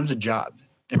 It becomes a job.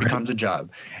 It becomes a job.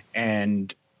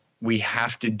 And we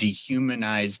have to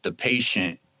dehumanize the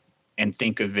patient and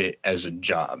think of it as a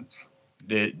job.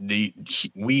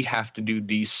 We have to do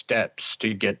these steps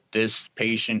to get this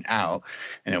patient out.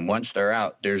 And then once they're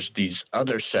out, there's these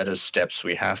other set of steps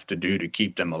we have to do to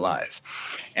keep them alive.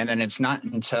 And then it's not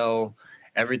until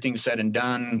everything's said and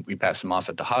done, we pass them off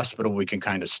at the hospital, we can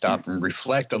kind of stop and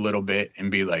reflect a little bit and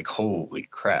be like, holy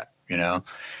crap,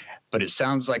 But it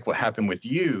sounds like what happened with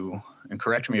you, and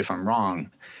correct me if I'm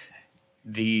wrong,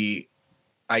 the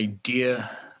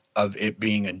idea of it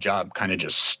being a job kind of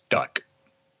just stuck.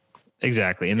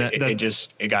 Exactly. And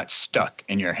it got stuck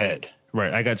in your head.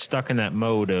 Right. I got stuck in that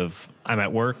mode of I'm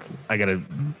at work, I got to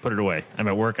put it away. I'm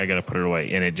at work, I got to put it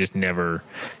away. And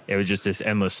it was just this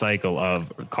endless cycle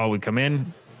of call would come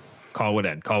in, call would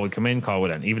end, call would come in, call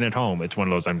would end. Even at home, it's one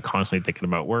of those I'm constantly thinking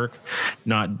about work,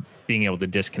 not being able to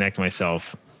disconnect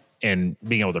myself and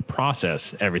being able to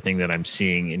process everything that I'm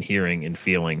seeing and hearing and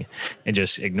feeling and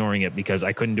just ignoring it because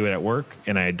I couldn't do it at work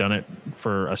and I had done it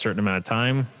for a certain amount of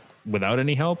time without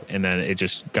any help. And then it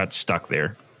just got stuck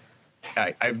there.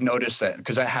 I've noticed that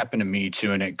because that happened to me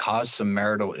too. And it caused some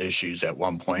marital issues at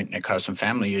one point, and it caused some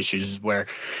family issues where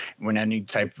when any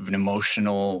type of an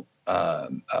emotional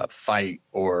fight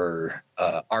or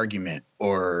argument,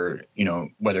 or,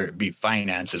 whether it be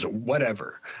finances or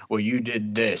whatever. Well, you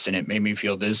did this and it made me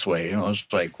feel this way. I was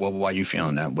like, well, why are you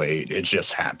feeling that way? It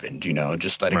just happened,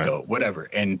 just let it go, whatever.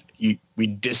 And we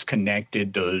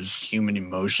disconnected those human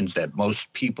emotions that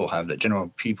most people have, that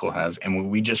general people have. And when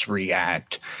we just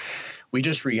react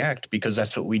because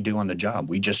that's what we do on the job.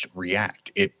 We just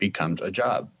react. It becomes a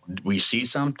job. We see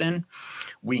something.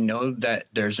 We know that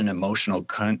there's an emotional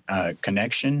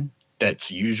connection that's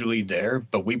usually there,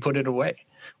 but we put it away.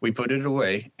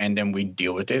 And then we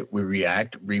deal with it. We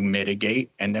react, we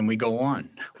mitigate, and then we go on.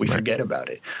 We forget about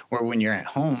it. Where when you're at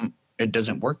home, it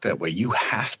doesn't work that way. You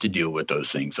have to deal with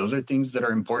those things. Those are things that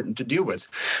are important to deal with.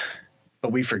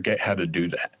 But we forget how to do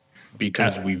that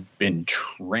because we've been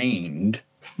trained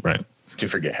to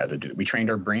forget how to do it. We trained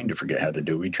our brain to forget how to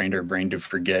do it. We trained our brain to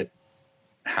forget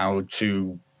how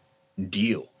to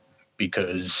deal,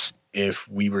 because if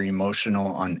we were emotional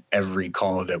on every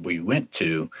call that we went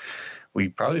to, we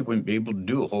probably wouldn't be able to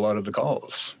do a whole lot of the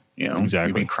calls.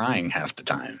 We'd be crying half the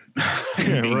time,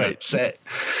 being upset.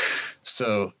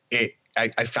 So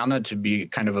I found that to be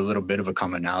kind of a little bit of a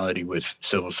commonality with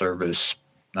civil service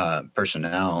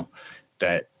personnel,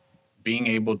 that being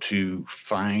able to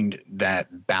find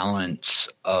that balance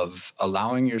of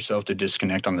allowing yourself to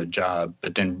disconnect on the job,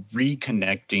 but then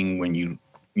reconnecting when you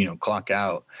clock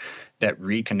out. That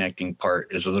reconnecting part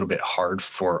is a little bit hard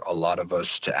for a lot of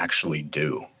us to actually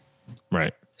do.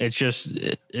 Right. It's just,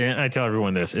 and I tell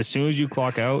everyone this, as soon as you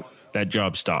clock out, that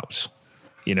job stops,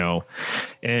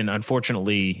 and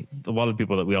unfortunately, a lot of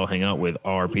people that we all hang out with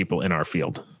are people in our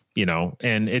field,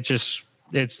 and it's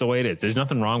the way it is. There's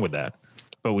nothing wrong with that.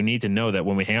 But we need to know that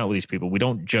when we hang out with these people, we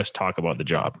don't just talk about the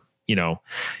job.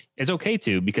 It's okay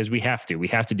to, because we have to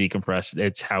decompress.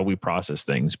 It's how we process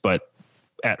things. But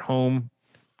at home,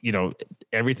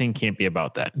 everything can't be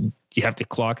about that. You have to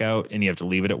clock out and you have to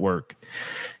leave it at work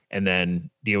and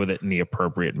then deal with it in the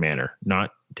appropriate manner,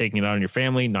 not taking it out on your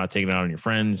family, not taking it out on your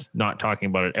friends, not talking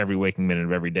about it every waking minute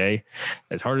of every day.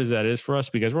 As hard as that is for us,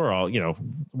 because we're all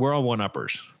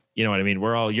one-uppers. You know what I mean?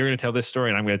 You're going to tell this story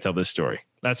and I'm going to tell this story.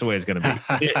 That's the way it's going to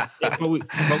be. But we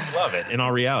love it in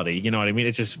all reality. You know what I mean?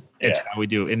 It's how we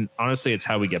do. And honestly, it's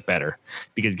how we get better,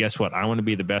 because guess what? I want to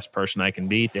be the best person I can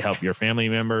be to help your family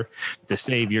member, to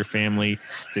save your family,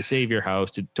 to save your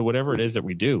house, to whatever it is that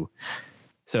we do.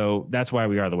 So that's why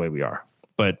we are the way we are.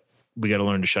 But we got to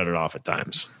learn to shut it off at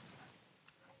times.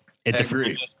 It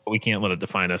defines us, but we can't let it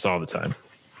define us all the time.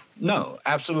 No,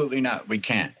 absolutely not. We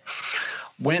can't.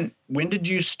 When did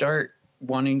you start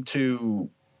wanting to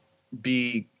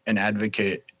be an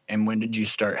advocate, and when did you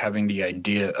start having the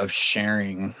idea of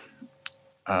sharing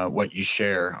what you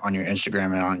share on your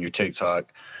Instagram and on your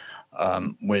TikTok,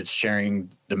 with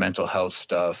sharing the mental health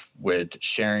stuff, with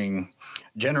sharing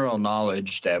general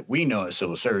knowledge that we know as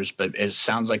civil service, but it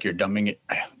sounds like you're dumbing it,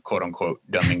 quote unquote,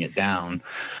 dumbing it down,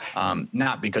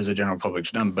 not because the general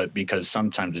public's dumb, but because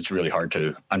sometimes it's really hard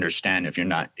to understand if you're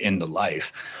not in the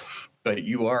life. But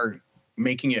you are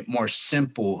making it more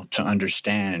simple to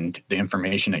understand the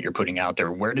information that you're putting out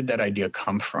there. Where did that idea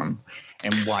come from,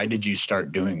 and why did you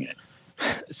start doing it?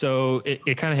 So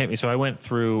it kind of hit me. So I went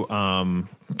through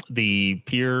the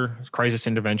peer crisis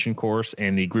intervention course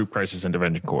and the group crisis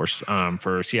intervention course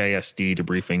for CISD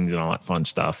debriefings and all that fun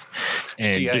stuff.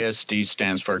 And CISD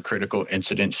stands for Critical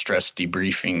Incident Stress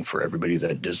Debriefing, for everybody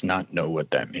that does not know what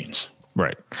that means.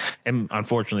 Right. And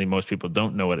unfortunately, most people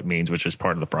don't know what it means, which is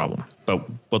part of the problem. But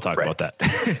we'll talk about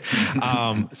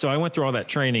that. So I went through all that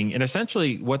training. And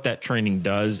essentially what that training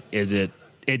does is it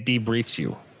debriefs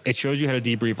you. It shows you how to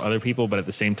debrief other people, but at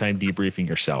the same time, debriefing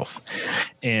yourself.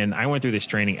 And I went through this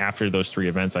training after those 3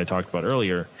 events I talked about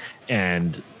earlier.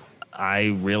 And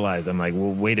I realized, I'm like,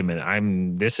 well, wait a minute.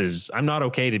 I'm not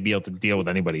okay to be able to deal with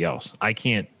anybody else. I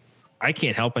can't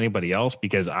help anybody else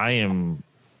because I am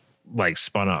like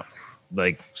spun up.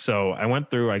 So I went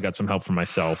through, I got some help from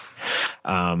myself.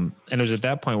 And it was at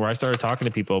that point where I started talking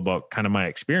to people about kind of my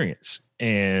experience.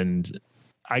 And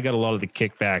I got a lot of the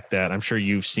kickback that I'm sure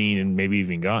you've seen and maybe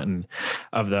even gotten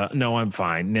of the, no, I'm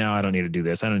fine. No, I don't need to do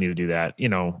this. I don't need to do that.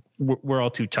 We're all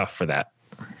too tough for that.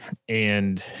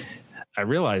 And I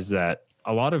realized that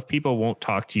a lot of people won't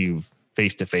talk to you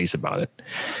face to face about it,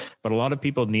 but a lot of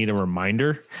people need a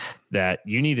reminder that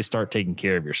you need to start taking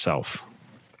care of yourself.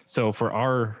 So for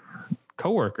our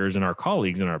coworkers and our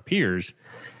colleagues and our peers,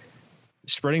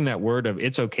 spreading that word of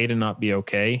it's okay to not be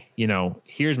okay.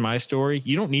 Here's my story.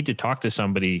 You don't need to talk to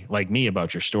somebody like me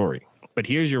about your story, but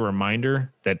here's your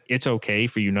reminder that it's okay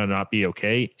for you to not be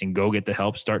okay, and go get the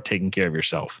help, start taking care of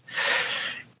yourself.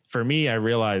 For me, I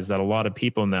realized that a lot of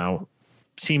people now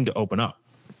seem to open up.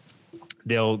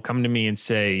 they'll come to me and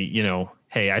say, you know,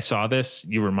 hey, I saw this.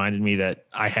 You reminded me that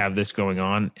I have this going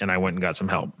on and I went and got some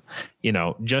help. You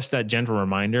know, just that gentle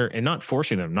reminder, and not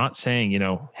forcing them, not saying, you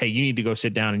know, hey, you need to go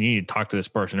sit down and you need to talk to this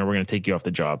person or we're going to take you off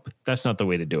the job. That's not the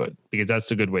way to do it, because that's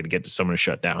a good way to get to someone to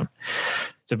shut down.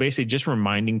 So basically just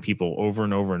reminding people over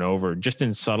and over and over, just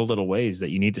in subtle little ways,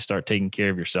 that you need to start taking care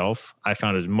of yourself, I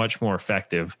found is much more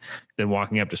effective than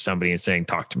walking up to somebody and saying,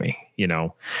 talk to me, you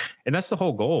know. And that's the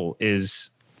whole goal,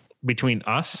 is between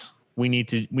us, we need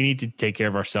to take care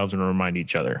of ourselves and remind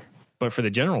each other. But for the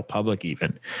general public,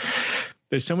 even,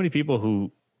 there's so many people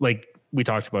who, like we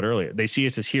talked about earlier, they see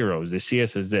us as heroes. They see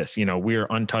us as this, you know, we're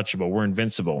untouchable, we're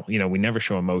invincible. You know, we never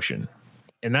show emotion.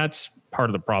 And that's part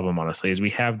of the problem, honestly, is we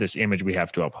have this image we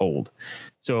have to uphold.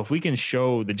 So if we can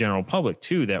show the general public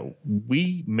too that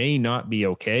we may not be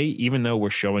okay, even though we're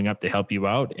showing up to help you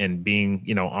out and being,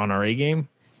 you know, on our A game,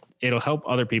 it'll help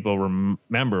other people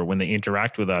remember when they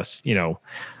interact with us, you know,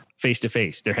 face to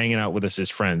face. They're hanging out with us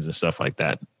as friends and stuff like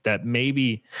that, that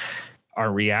maybe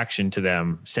our reaction to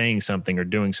them saying something or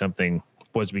doing something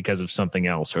was because of something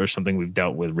else or something we've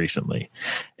dealt with recently.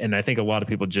 And I think a lot of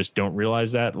people just don't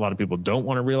realize that. A lot of people don't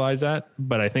want to realize that.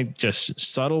 But I think just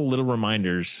subtle little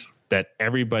reminders that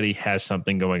everybody has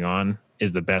something going on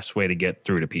is the best way to get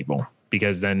through to people,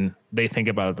 because then they think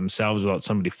about it themselves without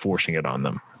somebody forcing it on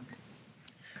them.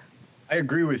 I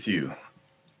agree with you.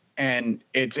 And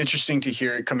it's interesting to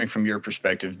hear it coming from your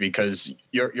perspective, because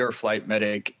you're a flight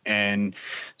medic. And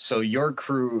so your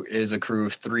crew is a crew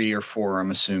of 3 or 4, I'm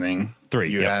assuming.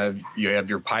 3. You have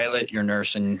your pilot, your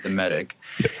nurse, and the medic,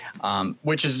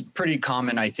 which is pretty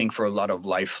common, I think, for a lot of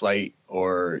life flight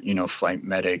or, you know, flight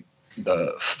medic,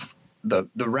 the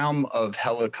realm of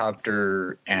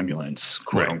helicopter ambulance,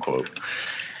 quote unquote.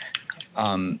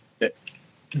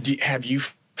 Have you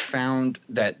found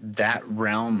that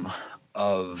realm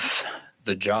of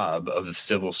the job of the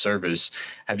civil service,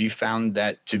 have you found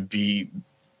them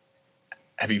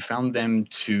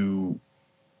to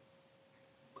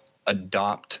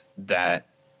adopt that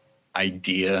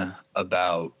idea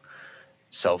about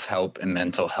self-help and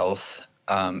mental health?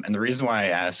 And the reason why I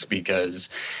ask, because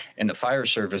in the fire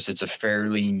service, it's a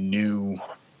fairly new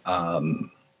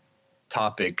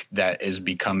topic that is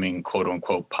becoming quote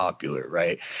unquote popular,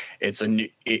 right?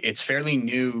 It's fairly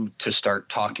new to start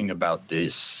talking about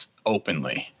this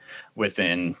openly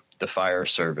within the fire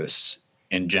service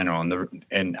in general.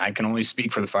 And I can only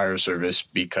speak for the fire service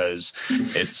because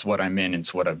it's what I'm in,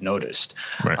 it's what I've noticed.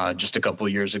 Right. Just a couple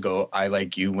of years ago, I,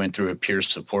 like you, went through a peer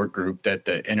support group that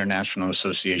the International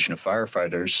Association of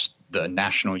Firefighters, the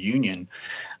national union,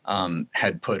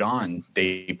 had put on.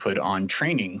 They put on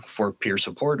training for peer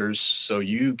supporters, so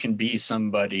you can be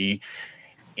somebody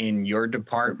in your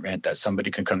department that somebody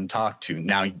can come talk to.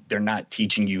 Now, they're not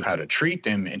teaching you how to treat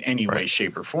them in any way,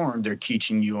 shape, or form. They're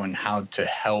teaching you on how to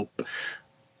help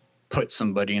put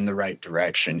somebody in the right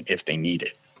direction if they need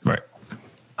it. Right.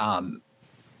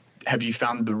 Have you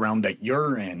found the realm that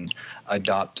you're in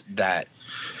adopt that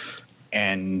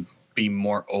and be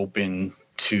more open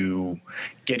to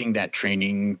getting that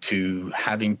training, to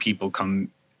having people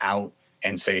come out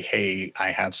and say, hey,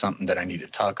 I have something that I need to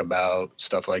talk about,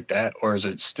 stuff like that? Or is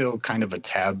it still kind of a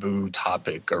taboo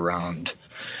topic around?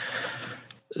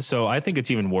 So I think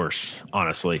it's even worse,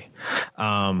 honestly.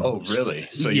 Oh, really?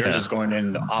 So you're just going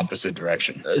in the opposite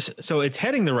direction. So it's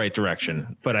heading the right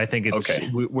direction, but I think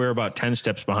we're about 10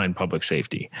 steps behind public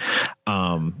safety.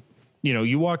 You know,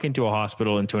 you walk into a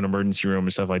hospital, into an emergency room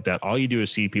and stuff like that, all you do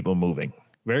is see people moving.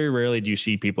 Very rarely do you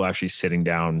see people actually sitting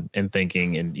down and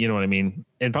thinking, and you know what I mean?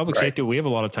 In public safety, we have a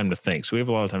lot of time to think. So we have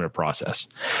a lot of time to process.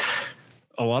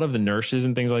 A lot of the nurses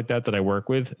and things like that I work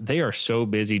with, they are so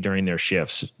busy during their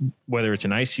shifts, whether it's an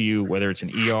ICU, whether it's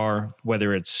an ER,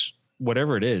 whether it's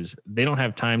whatever it is, they don't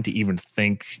have time to even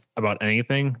think about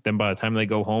anything. Then by the time they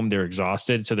go home, they're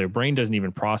exhausted. So their brain doesn't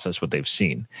even process what they've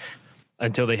seen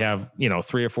until they have,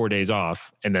 3 or 4 days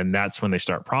off. And then that's when they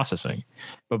start processing.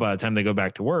 But by the time they go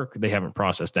back to work, they haven't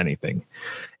processed anything.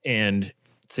 And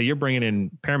so you're bringing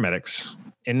in paramedics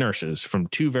and nurses from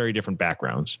 2 very different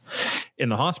backgrounds. In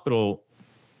the hospital,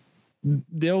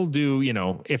 they'll do,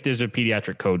 if there's a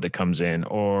pediatric code that comes in,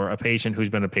 or a patient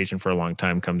who's been a patient for a long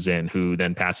time comes in who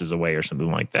then passes away or something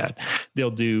like that,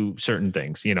 they'll do certain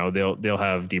things. They'll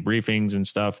have debriefings and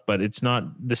stuff, but it's not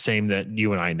the same that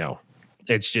you and I know.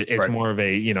 It's just, it's more of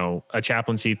a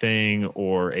chaplaincy thing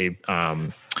or a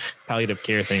palliative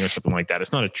care thing or something like that.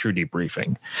 It's not a true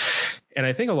debriefing. And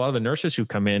I think a lot of the nurses who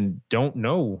come in don't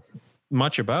know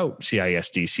much about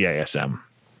CISD, CISM.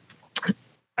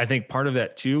 I think part of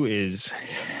that too is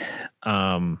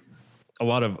a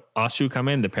lot of us who come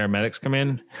in, the paramedics come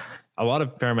in, A lot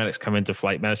of paramedics come into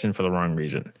flight medicine for the wrong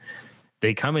reason.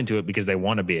 They come into it because they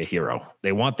want to be a hero.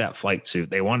 They want that flight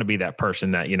suit. They want to be that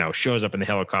person that, shows up in the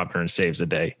helicopter and saves the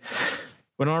day.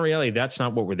 But in all reality, that's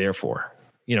not what we're there for.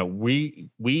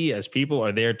 We as people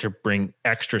are there to bring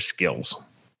extra skills.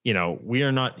 We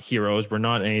are not heroes. We're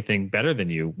not anything better than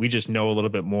you. We just know a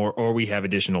little bit more, or we have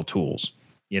additional tools.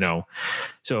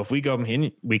 So if we come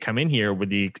in here with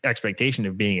the expectation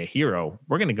of being a hero,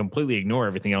 we're going to completely ignore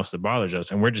everything else that bothers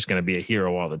us. And we're just going to be a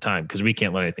hero all the time because we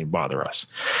can't let anything bother us.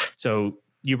 So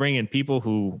you bring in people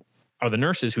who are the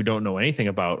nurses who don't know anything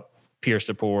about peer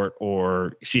support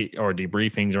or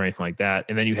debriefings or anything like that.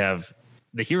 And then you have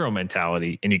the hero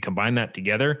mentality and you combine that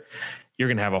together, you're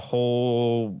going to have a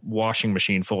whole washing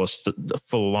machine full of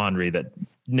laundry that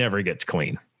never gets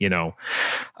clean.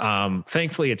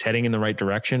 Thankfully it's heading in the right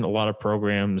direction. A lot of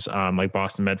programs, like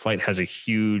Boston MedFlight has a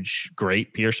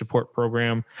great peer support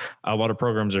program. A lot of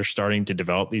programs are starting to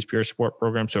develop these peer support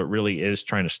programs. So it really is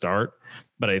trying to start.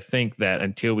 But I think that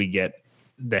until we get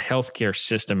the healthcare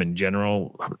system in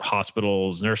general,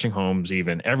 hospitals, nursing homes,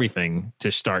 even everything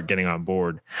to start getting on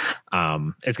board,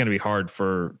 it's going to be hard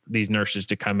for these nurses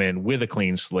to come in with a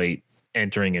clean slate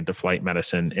entering into flight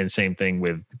medicine. And same thing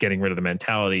with getting rid of the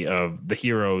mentality of the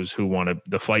heroes who want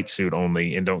the flight suit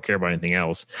only and don't care about anything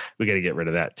else. We got to get rid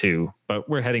of that too. But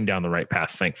we're heading down the right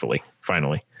path, thankfully,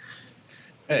 finally.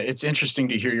 It's interesting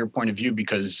to hear your point of view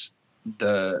because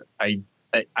I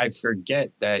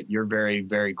forget that you're very,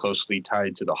 very closely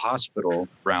tied to the hospital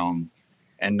realm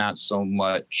and not so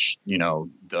much,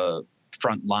 the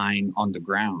front line on the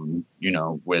ground,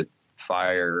 with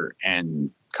fire and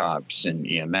cops and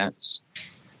EMS.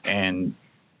 And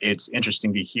it's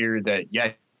interesting to hear that,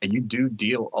 you do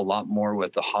deal a lot more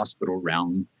with the hospital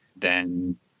realm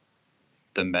than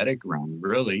the medic realm.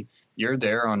 Really, you're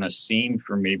there on a scene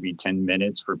for maybe 10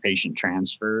 minutes for patient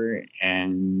transfer,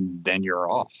 and then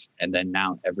you're off. And then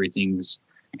now everything's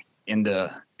in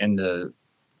the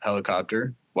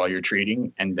helicopter while you're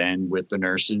treating, and then with the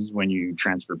nurses when you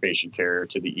transfer patient care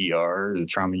to the ER, the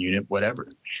trauma unit, whatever.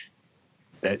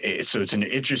 So it's an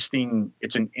interesting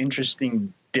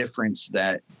difference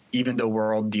that even though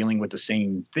we're all dealing with the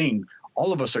same thing,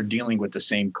 all of us are dealing with the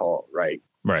same call, right?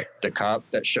 Right. The cop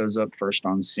that shows up first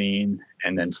on scene,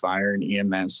 and then fire and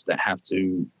EMS that have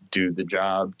to do the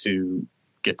job to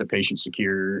get the patient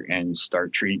secure and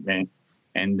start treatment,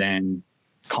 and then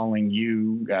calling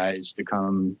you guys to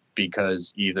come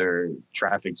because either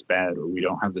traffic's bad or we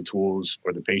don't have the tools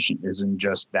or the patient isn't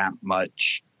just that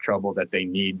much trouble that they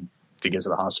need to get to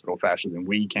the hospital faster than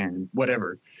we can,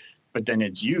 whatever. But then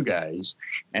it's you guys.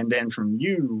 And then from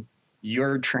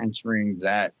you're transferring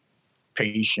that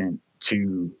patient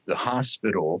to the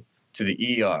hospital, to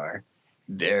the ER,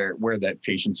 there where that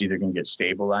patient's either going to get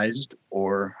stabilized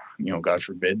or, God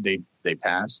forbid, they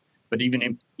pass. But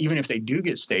even if they do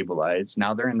get stabilized,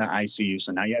 now they're in the ICU.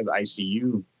 So now you have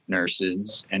ICU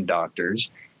nurses and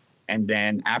doctors. And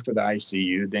then after the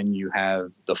ICU, then you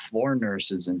have the floor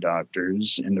nurses and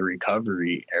doctors in the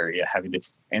recovery area having to.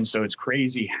 And so it's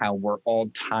crazy how we're all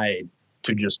tied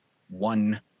to just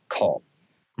one call.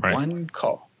 Right. One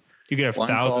call. You could have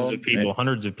thousands of people,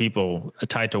 hundreds of people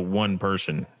tied to one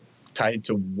person. Tied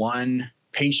to one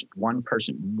patient, one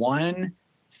person, one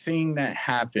thing that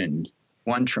happened,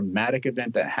 one traumatic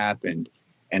event that happened,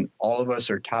 and all of us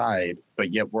are tied,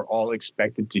 but yet we're all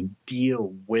expected to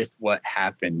deal with what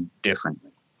happened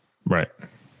differently. Right.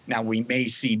 Now, we may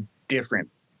see different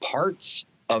parts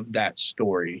of that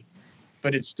story,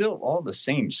 but it's still all the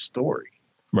same story.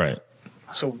 Right.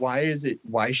 So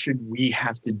why should we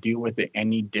have to deal with it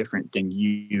any different than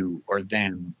you or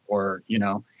them or,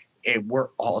 we're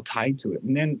all tied to it.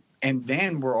 And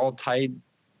then we're all tied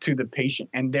to the patient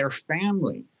and their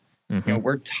family. Mm-hmm.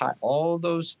 We're all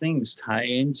those things tie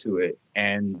into it.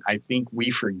 And I think we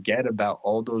forget about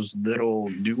all those little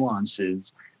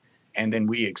nuances. And then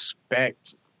we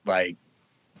expect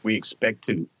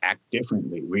to act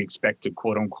differently. We expect to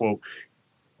quote unquote,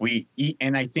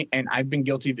 and I've been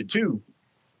guilty of it too,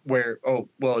 where,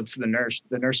 it's the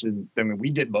nurses. I mean, we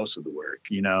did most of the work,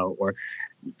 or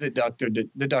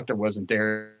the doctor wasn't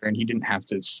there and he didn't have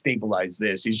to stabilize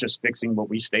this. He's just fixing what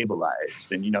we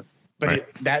stabilized. And, but right.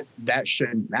 That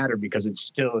shouldn't matter because it's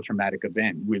still a traumatic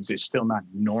event. It's still not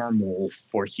normal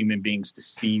for human beings to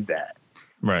see that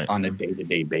right. on a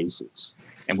day-to-day basis.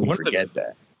 And we forget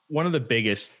that. One of the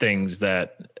biggest things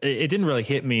that it didn't really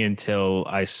hit me until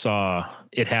I saw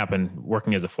it happen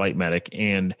working as a flight medic.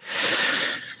 And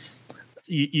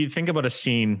you think about a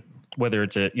scene, whether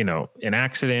it's an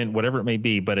accident, whatever it may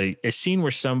be, but a scene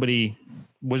where somebody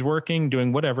was working,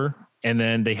 doing whatever, and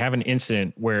then they have an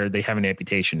incident where they have an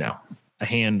amputation now. a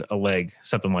hand, a leg,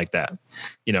 something like that.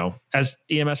 You know, as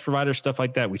EMS providers, stuff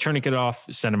like that, we tourniquet off,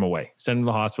 send them away, send them to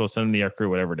the hospital, send them to the air crew,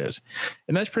 whatever it is.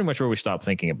 And that's pretty much where we stop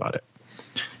thinking about it.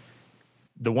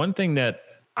 The one thing that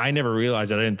I never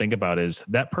realized that I didn't think about is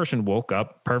that person woke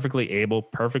up perfectly able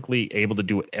to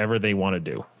do whatever they want to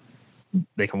do.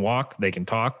 They can walk, they can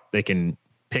talk, they can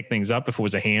pick things up if it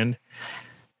was a hand.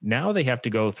 Now they have to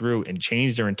go through and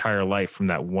change their entire life from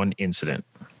that one incident.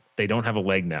 They don't have a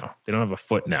leg now. They don't have a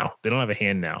foot now. They don't have a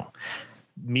hand now.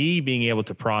 Me being able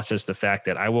to process the fact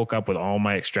that I woke up with all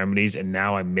my extremities and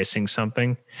now I'm missing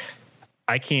something.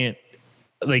 I can't,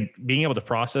 like, being able to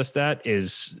process that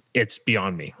it's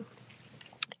beyond me.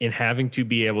 And having to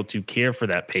be able to care for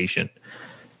that patient,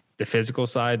 the physical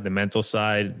side, the mental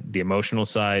side, the emotional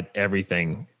side,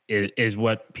 everything is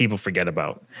what people forget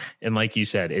about. And like you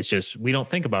said, it's just, we don't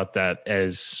think about that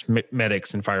as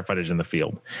medics and firefighters in the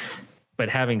field. But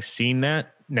having seen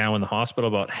that now in the hospital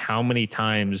about how many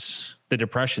times the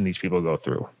depression these people go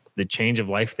through, the change of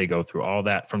life they go through, all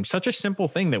that from such a simple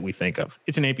thing that we think of.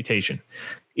 It's an amputation.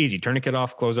 Easy, tourniquet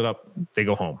off, close it up, they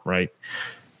go home, right?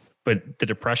 But the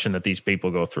depression that these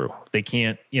people go through, they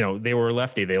can't, you know, they were a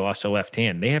lefty, they lost a left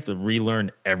hand. They have to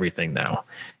relearn everything now.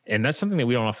 And that's something that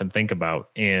we don't often think about.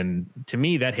 And to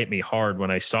me, that hit me hard when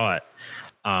I saw it,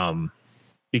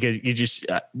 because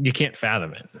you can't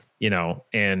fathom it, you know,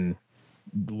 and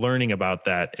learning about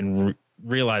that and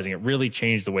realizing it really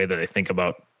changed the way that I think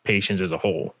about patients as a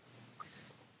whole.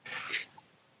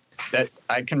 That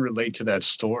I can relate to that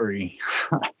story.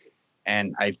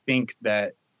 And I think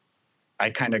that I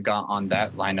kind of got on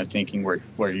that line of thinking where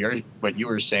what you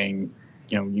were saying,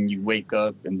 you know, when you wake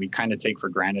up and we kind of take for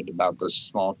granted about the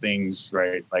small things,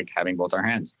 right? Like having both our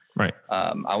hands. Right.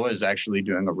 I was actually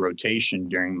doing a rotation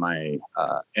during my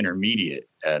intermediate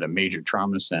at a major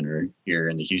trauma center here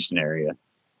in the Houston area.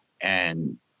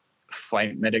 And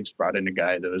flight medics brought in a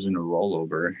guy that was in a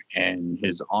rollover and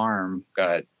his arm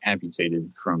got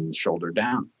amputated from the shoulder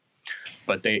down.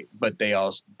 But they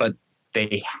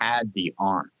had the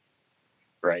arm.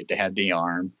 Right. They had the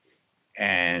arm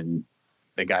and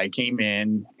the guy came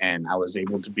in and I was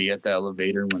able to be at the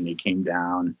elevator when they came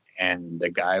down and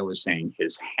the guy was saying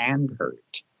his hand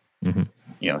hurt. Mm-hmm.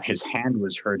 You know, his hand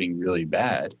was hurting really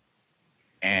bad.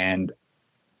 And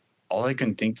all I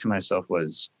can think to myself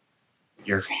was,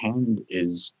 your hand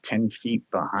is 10 feet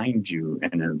behind you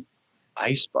in an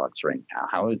icebox right now.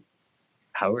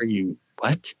 How are you?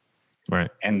 What?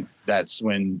 Right. And that's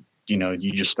when, you know,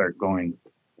 you just start going,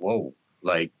 whoa.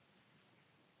 Like,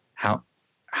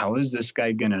 how is this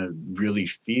guy going to really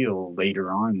feel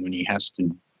later on when he has to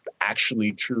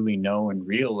actually truly know and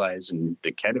realize and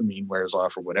the ketamine wears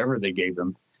off or whatever they gave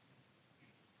him.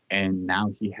 And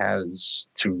now he has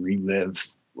to relive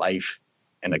life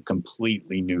in a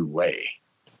completely new way.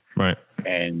 Right.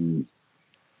 And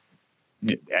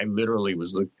I literally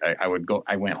I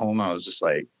went home. I was just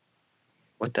like,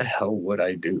 what the hell would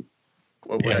I do?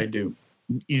 What would I do?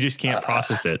 You just can't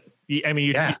process it. I mean,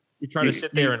 you try to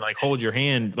sit there and like hold your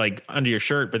hand like under your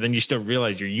shirt, but then you still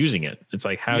realize you're using it. It's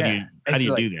like, how do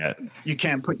you do that? You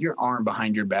can't put your arm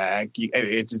behind your back.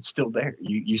 It's still there.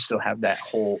 You still have that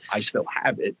whole, I still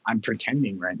have it. I'm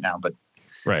pretending right now, but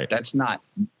that's not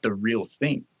the real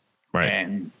thing. Right.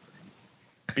 And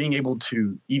being able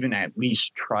to even at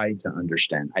least try to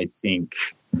understand, I think,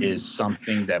 is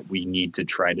something that we need to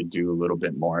try to do a little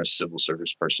bit more as civil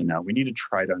service personnel. We need to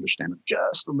try to understand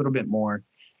just a little bit more.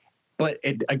 But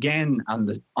again, on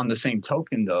the same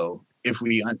token, though, if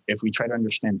we try to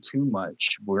understand too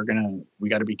much, we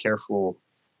got to be careful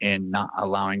in not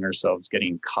allowing ourselves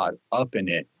getting caught up in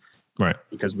it, right?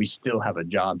 Because we still have a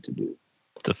job to do.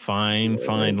 It's a fine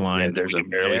line. Yeah, there's a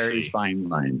very fine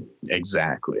line.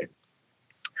 Exactly.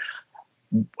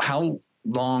 How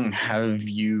long have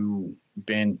you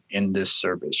been in this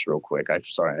service? Real quick, I'm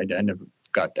sorry, I never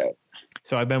got that.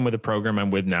 So I've been with the program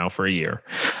I'm with now for a year.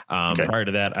 Okay. Prior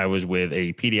to that, I was with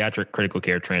a pediatric critical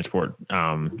care transport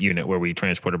unit where we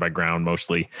transported by ground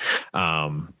mostly.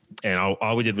 And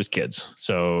all we did was kids.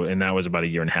 And that was about a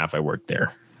year and a half I worked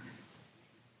there.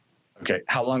 Okay.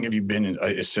 How long have you been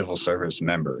a civil service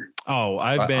member? Oh,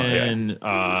 I've been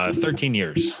 13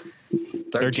 years.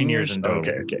 13 years in total.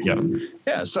 Okay. Yep.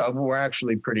 Yeah. So we're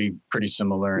actually pretty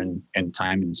similar in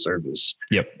time and service.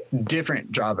 Yep.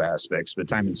 Different job aspects, but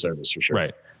time and service for sure.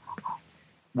 Right.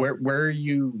 Where are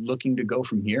you looking to go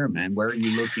from here, man? Where are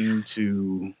you looking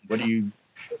to?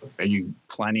 Are you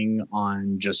planning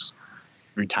on just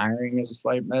retiring as a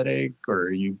flight medic, or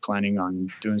are you planning on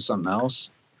doing something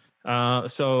else?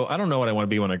 So I don't know what I want to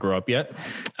be when I grow up yet.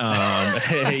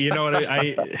 You know what?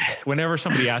 Whenever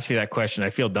somebody asks me that question, I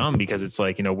feel dumb because it's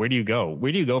like, where do you go?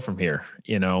 Where do you go from here?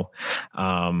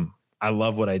 I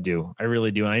love what I do. I really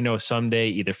do. And I know someday,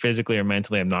 either physically or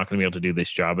mentally, I'm not going to be able to do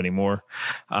this job anymore.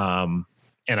 And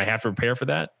I have to prepare for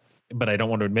that, but I don't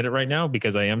want to admit it right now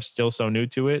because I am still so new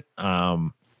to it.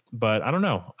 But I don't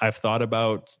know. I've thought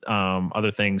about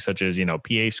other things such as,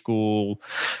 PA school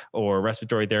or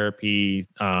respiratory therapy,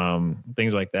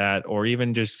 things like that, or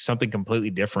even just something completely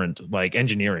different like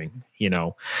engineering.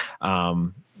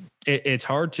 It's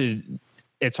hard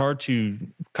to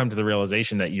come to the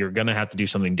realization that you're going to have to do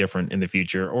something different in the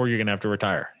future or you're going to have to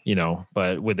retire,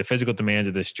 but with the physical demands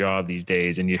of this job these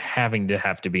days and you have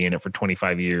to be in it for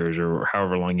 25 years or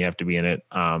however long you have to be in it,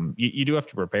 you do have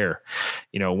to prepare.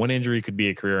 One injury could be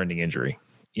a career ending injury,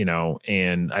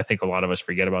 and I think a lot of us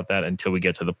forget about that until we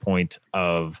get to the point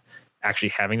of actually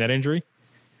having that injury.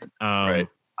 Right.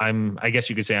 I guess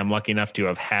you could say I'm lucky enough to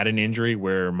have had an injury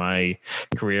where my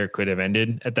career could have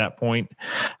ended at that point.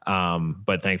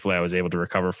 But thankfully I was able to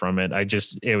recover from it.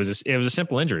 It was a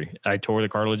simple injury. I tore the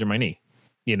cartilage in my knee.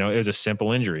 It was a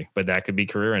simple injury, but that could be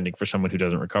career ending for someone who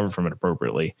doesn't recover from it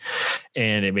appropriately.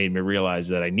 And it made me realize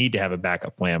that I need to have a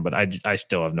backup plan, but I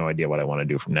still have no idea what I want to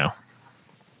do from now.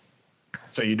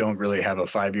 So you don't really have a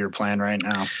 5-year plan right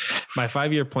now? My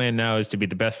 5-year plan now is to be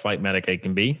the best flight medic I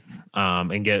can be,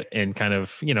 and kind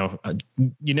of,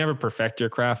 you never perfect your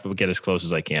craft, but get as close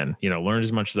as I can, learn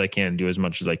as much as I can, do as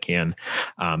much as I can,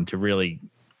 to really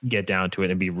get down to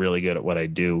it and be really good at what I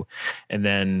do. And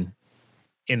then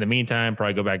in the meantime,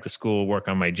 probably go back to school, work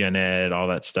on my gen ed, all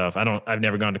that stuff. I've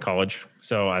never gone to college,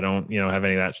 so I don't, have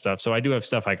any of that stuff. So I do have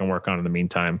stuff I can work on in the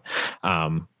meantime.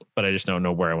 But I just don't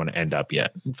know where I want to end up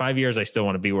yet. In 5 years, I still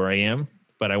want to be where I am,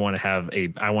 but I want to have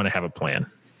a plan.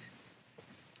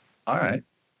 All right.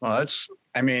 Well,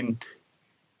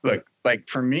 look, like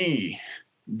for me,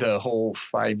 the whole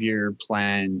 5-year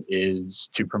plan is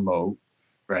to promote,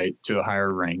 right, to a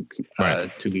higher rank,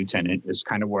 right. To lieutenant is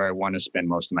kind of where I want to spend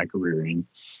most of my career in.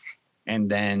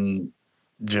 And then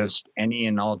just any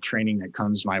and all training that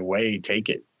comes my way, take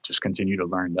it, just continue to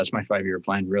learn. That's my 5-year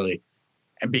plan, really.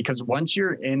 And because once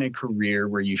you're in a career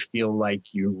where you feel like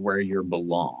where you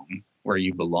belong,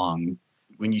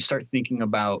 when you start thinking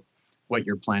about what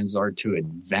your plans are to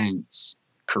advance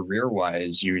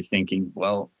career-wise, you're thinking,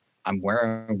 well, I'm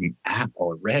where I'm at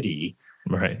already.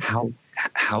 Right.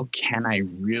 How can I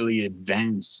really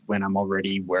advance when I'm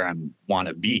already where I want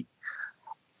to be?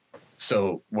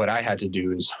 So what I had to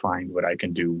do is find what I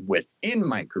can do within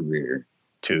my career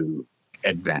to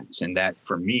advance. And that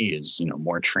for me is,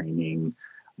 more training,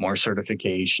 more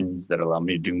certifications that allow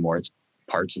me to do more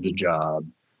parts of the job,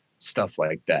 stuff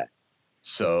like that.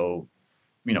 So,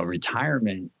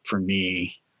 retirement for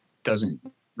me doesn't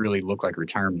really look like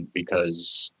retirement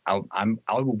because I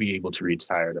will be able to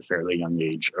retire at a fairly young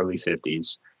age, early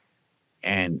 50s.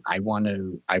 And I've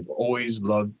always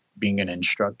loved being an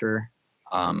instructor.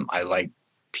 I like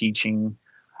teaching.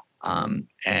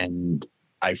 And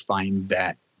I find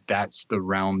that that's the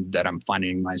realm that I'm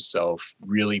finding myself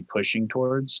really pushing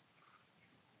towards.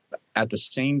 At the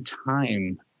same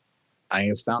time, I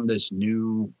have found this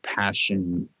new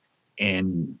passion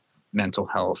in mental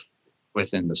health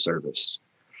within the service.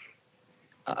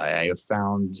 I have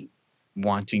found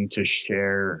wanting to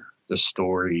share the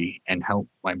story and help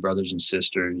my brothers and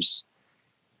sisters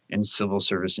in civil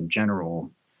service in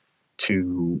general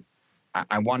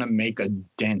I want to make a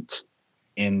dent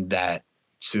in that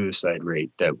suicide rate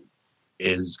that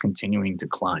is continuing to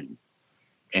climb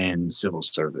in civil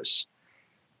service.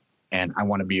 And I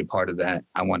want to be a part of that.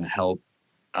 I want to help.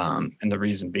 And the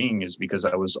reason being is because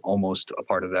I was almost a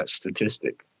part of that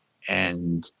statistic.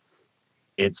 And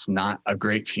it's not a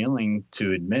great feeling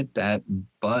to admit that,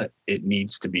 but it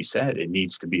needs to be said. It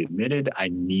needs to be admitted. I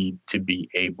need to be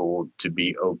able to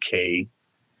be okay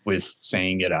with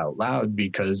saying it out loud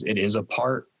because it is a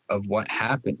part of what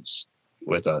happens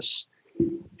with us.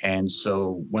 And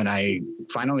so when I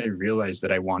finally realized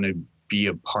that I want to be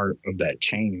a part of that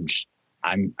change,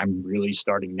 I'm really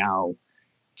starting now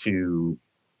to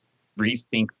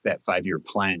rethink that 5-year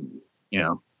plan.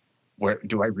 Where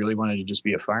do I really want to just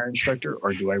be a fire instructor,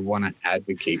 or do I want to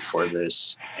advocate for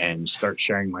this and start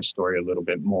sharing my story a little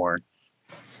bit more?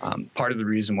 Part of the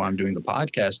reason why I'm doing the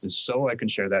podcast is so I can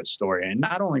share that story, and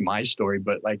not only my story,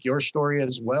 but like your story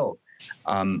as well.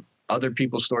 Other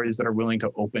people's stories that are willing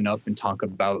to open up and talk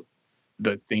about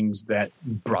the things that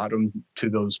brought them to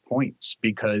those points,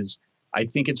 because I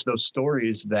think it's those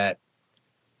stories that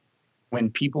when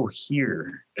people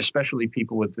hear, especially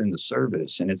people within the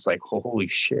service, and it's like, oh, holy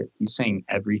shit, he's saying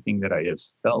everything that I have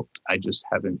felt. I just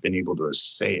haven't been able to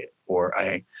say it, or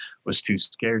I was too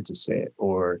scared to say it,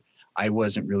 or I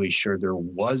wasn't really sure there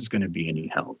was going to be any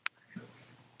help.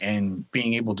 And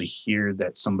being able to hear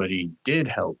that somebody did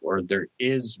help, or there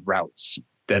is routes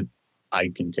that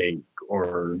I can take,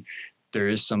 or there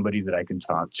is somebody that I can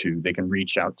talk to, they can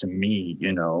reach out to me,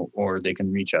 you know, or they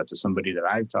can reach out to somebody that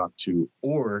I've talked to,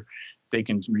 or they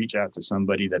can reach out to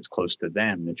somebody that's close to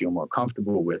them and feel more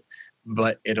comfortable with.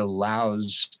 But it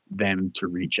allows them to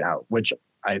reach out, which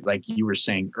I, like you were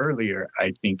saying earlier,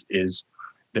 I think is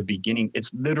the beginning.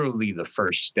 It's literally the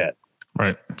first step,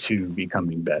 right, to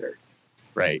becoming better,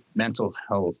 right? Mental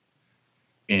health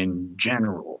in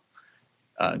general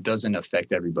doesn't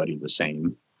affect everybody the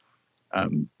same.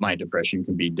 My depression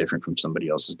can be different from somebody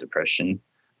else's depression.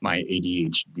 My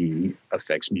ADHD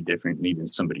affects me differently than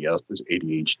somebody else's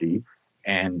ADHD.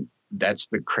 And that's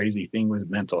the crazy thing with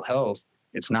mental health.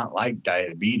 It's not like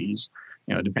diabetes.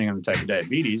 You know, depending on the type of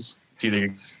diabetes, it's either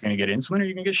you're going to get insulin or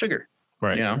you're going to get sugar.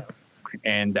 Right. You know,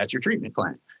 and that's your treatment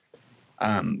plan.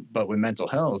 But with mental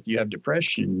health, you have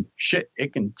depression. Shit,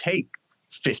 it can take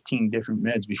 15 different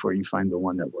meds before you find the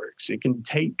one that works. It can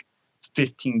take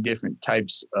 15 different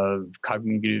types of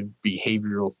cognitive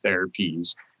behavioral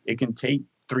therapies. It can take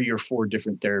 3 or 4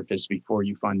 different therapists before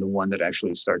you find the one that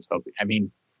actually starts helping. I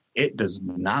mean, it does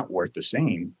not work the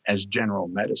same as general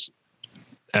medicine.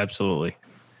 Absolutely.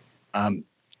 And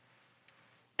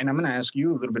I'm going to ask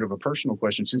you a little bit of a personal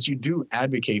question. Since you do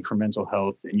advocate for mental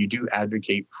health and you do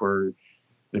advocate for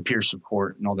the peer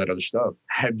support and all that other stuff,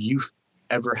 have you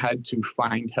ever had to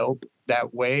find help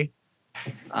that way?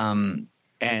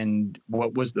 And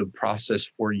what was the process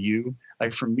for you?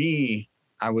 Like for me,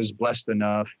 I was blessed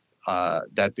enough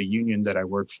that the union that I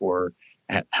worked for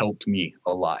helped me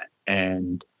a lot.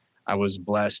 And I was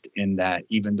blessed in that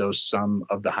even though some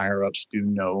of the higher ups do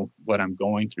know what I'm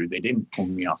going through, they didn't pull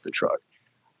me off the truck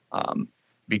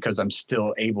because I'm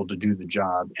still able to do the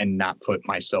job and not put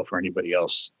myself or anybody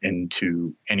else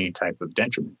into any type of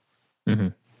detriment. Mm-hmm.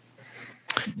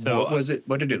 So what was it?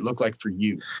 What did it look like for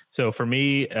you? So for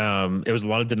me, it was a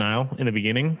lot of denial in the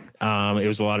beginning. It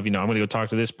was a lot of, I'm going to go talk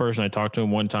to this person. I talked to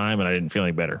him one time and I didn't feel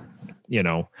any better,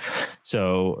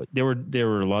 so there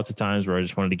were lots of times where I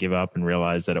just wanted to give up and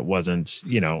realize that it wasn't,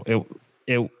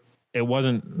 it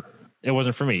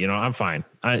wasn't for me. I'm fine.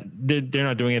 They're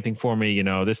not doing anything for me,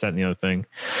 this, that, and the other thing.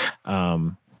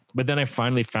 But then I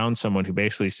finally found someone who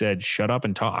basically said, shut up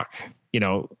and talk,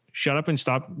 shut up and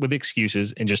stop with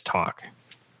excuses and just talk.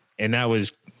 And that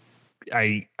was,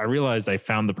 I realized I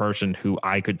found the person who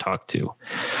I could talk to.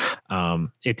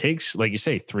 It takes, like you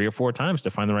say, 3 or 4 times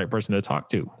to find the right person to talk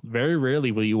to. Very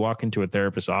rarely will you walk into a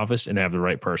therapist's office and have the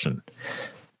right person.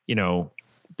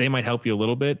 They might help you a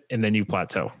little bit and then you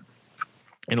plateau.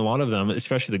 And a lot of them,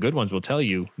 especially the good ones, will tell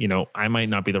you, I might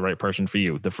not be the right person for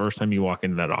you the first time you walk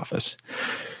into that office.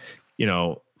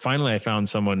 Finally, I found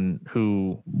someone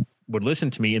who would listen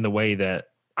to me in the way that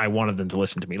I wanted them to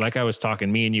listen to me. Like I was talking,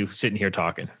 me and you sitting here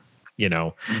talking,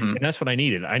 Mm-hmm. And that's what I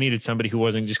needed. I needed somebody who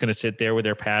wasn't just going to sit there with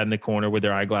their pad in the corner with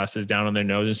their eyeglasses down on their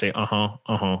nose and say,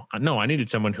 No, I needed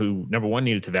someone who, number one,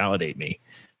 needed to validate me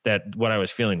that what I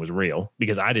was feeling was real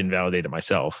because I didn't validate it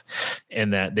myself,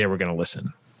 and that they were going to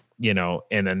listen. And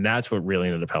then that's what really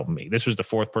ended up helping me. This was the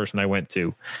 4th person I went to,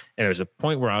 and there was a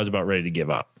point where I was about ready to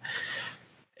give up.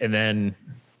 And then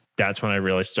that's when I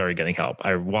really started getting help.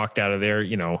 I walked out of there.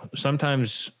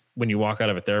 Sometimes when you walk out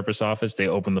of a therapist's office, they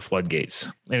open the floodgates,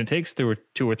 and it takes 2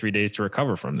 or 3 days to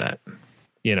recover from that.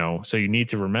 So you need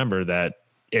to remember that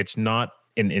it's not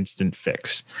an instant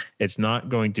fix. It's not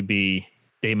going to be,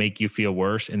 they make you feel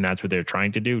worse and that's what they're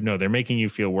trying to do. No, they're making you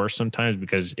feel worse sometimes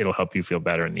because it'll help you feel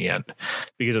better in the end,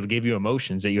 because it'll give you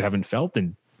emotions that you haven't felt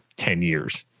in 10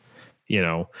 years,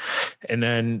 and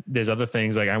then there's other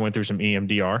things like I went through some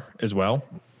EMDR as well.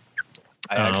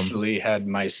 I actually had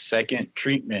my 2nd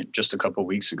treatment just a couple of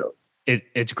weeks ago.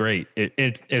 It's great.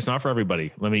 It's not for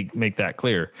everybody. Let me make that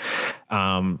clear.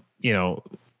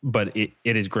 But it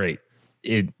is great.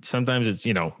 Sometimes it's,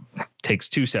 takes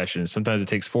 2 sessions. Sometimes it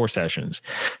takes 4 sessions.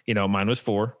 Mine was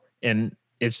 4, and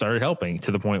it started helping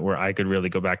to the point where I could really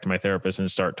go back to my therapist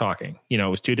and start talking. It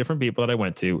was 2 different people that I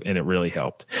went to, and it really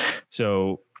helped.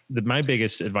 So my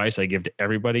biggest advice I give to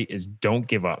everybody is don't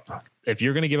give up. If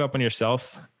you're going to give up on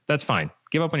yourself, that's fine.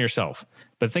 Give up on yourself.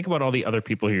 But think about all the other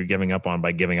people who you're giving up on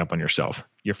by giving up on yourself.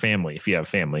 Your family, if you have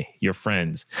family, your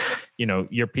friends,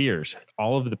 your peers,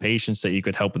 all of the patients that you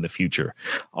could help in the future,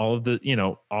 all of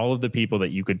the people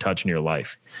that you could touch in your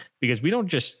life. Because we don't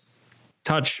just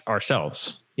touch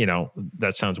ourselves. You know,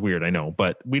 that sounds weird, I know,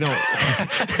 but we don't.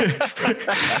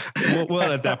 we'll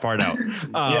let that part out.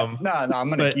 No, I'm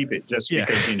going to keep it just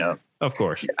because, you know. Of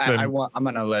course. I'm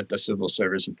going to let the civil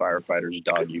service and firefighters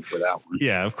dog you for that one.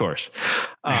 Yeah, of course.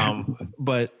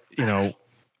 But, you know,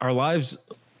 our lives,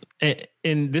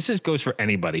 and this goes for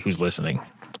anybody who's listening,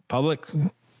 public,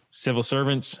 civil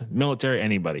servants, military,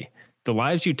 anybody. The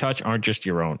lives you touch aren't just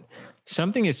your own.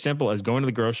 Something as simple as going to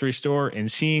the grocery store and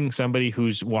seeing somebody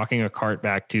who's walking a cart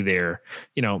back to their,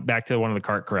 you know, back to one of the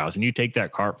cart corrals, and you take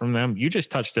that cart from them, you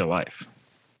just touched their life.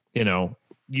 You know,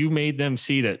 you made them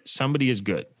see that somebody is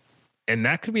good. And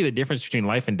that could be the difference between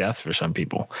life and death for some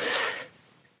people.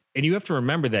 And you have to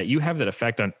remember that you have that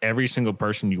effect on every single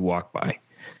person you walk by.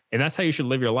 And that's how you should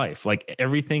live your life. Like,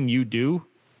 everything you do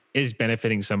is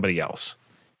benefiting somebody else.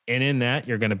 And in that,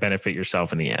 you're going to benefit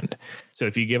yourself in the end. So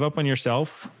if you give up on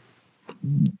yourself,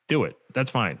 do it.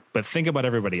 That's fine. But think about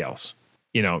everybody else.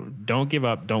 You know, don't give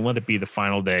up. Don't let it be the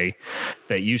final day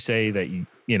that you say that,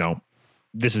 you know,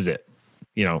 this is it.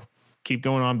 You know, keep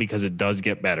going on, because it does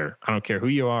get better. I don't care who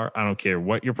you are. I don't care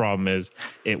what your problem is.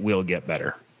 It will get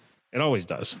better. It always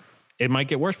does. It might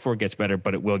get worse before it gets better,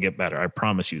 but it will get better. I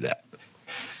promise you that.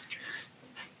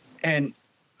 And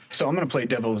so I'm going to play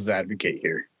devil's advocate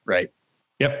here, right?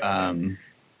 Yep.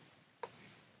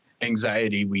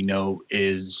 Anxiety, we know,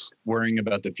 is worrying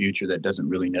about the future that doesn't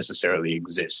really necessarily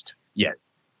exist yet,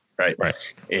 right? Right.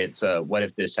 It's what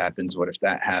if this happens? What if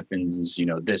that happens? You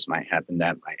know, this might happen,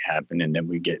 that might happen. And then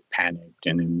we get panicked,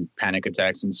 and then panic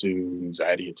attacks ensue,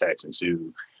 anxiety attacks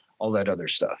ensue, all that other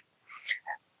stuff.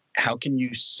 How can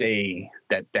you say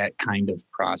that that kind of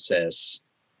process,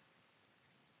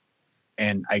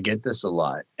 and I get this a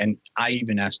lot, and I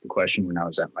even asked the question when I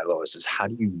was at my lowest, is how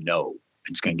do you know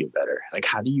it's going to get better? Like,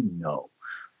 how do you know?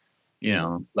 You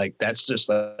know, like, that's just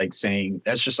like saying,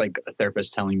 that's just like a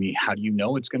therapist telling me, how do you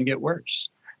know it's going to get worse?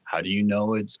 How do you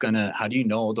know how do you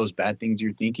know all those bad things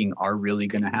you're thinking are really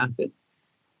going to happen?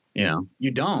 You know, you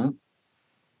don't,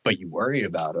 but you worry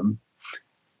about them.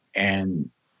 And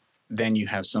then you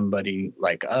have somebody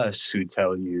like us who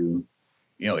tell you,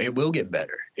 you know, it will get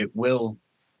better. It will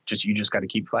you just got to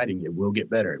keep fighting. It will get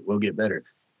better. It will get better.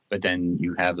 But then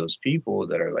you have those people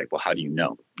that are like, well, how do you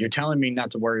know? You're telling me not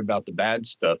to worry about the bad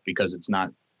stuff because it's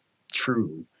not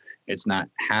true. It's not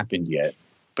happened yet.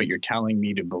 But you're telling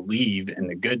me to believe in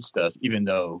the good stuff, even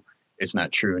though it's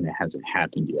not true and it hasn't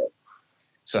happened yet.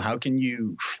 So how can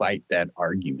you fight that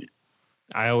argument?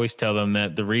 I always tell them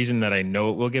that the reason that I know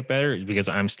it will get better is because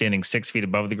I'm standing 6 feet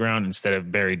above the ground instead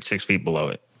of buried 6 feet below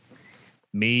it.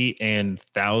 Me and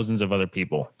thousands of other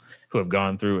people who have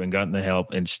gone through and gotten the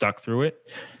help and stuck through it.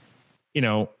 You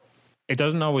know, it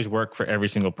doesn't always work for every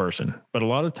single person, but a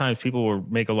lot of times people will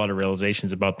make a lot of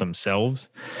realizations about themselves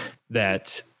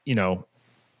that, you know,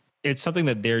 it's something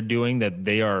that they're doing that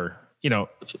they are, you know,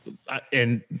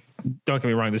 and don't get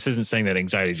me wrong, this isn't saying that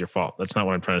anxiety is your fault. That's not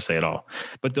what I'm trying to say at all.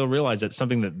 But they'll realize that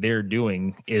something that they're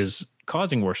doing is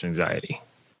causing worse anxiety.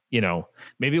 You know,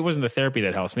 maybe it wasn't the therapy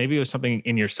that helps. Maybe it was something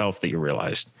in yourself that you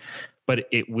realized. But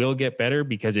it will get better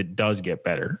because it does get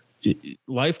better.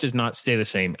 Life does not stay the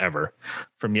same ever.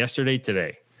 From yesterday,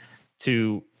 today,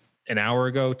 to an hour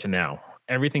ago to now,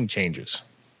 everything changes,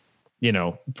 you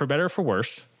know, for better or for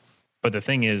worse. But the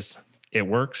thing is, it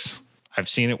works. I've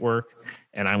seen it work,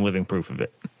 and I'm living proof of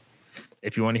it.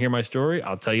 If you want to hear my story,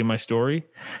 I'll tell you my story.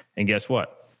 And guess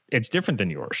what? It's different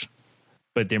than yours.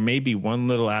 But there may be one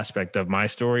little aspect of my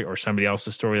story or somebody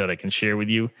else's story that I can share with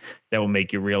you that will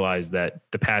make you realize that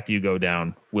the path you go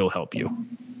down will help you.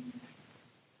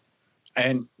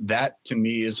 And that, to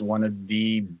me, is one of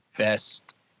the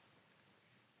best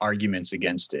arguments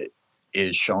against it,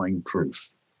 is showing proof.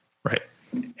 Right.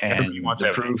 And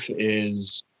the proof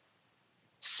is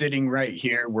sitting right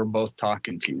here. We're both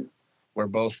talking to you. We're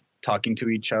both talking to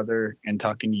each other and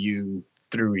talking to you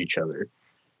through each other.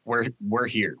 We're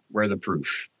here. We're the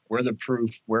proof. We're the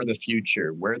proof. We're the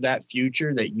future. We're that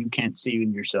future that you can't see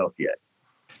in yourself yet.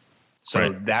 So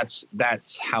right.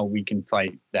 That's how we can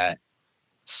fight that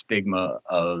stigma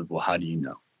of, well, how do you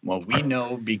know? Well, we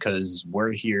know because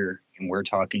we're here and we're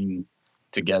talking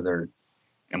together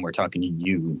and we're talking to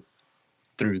you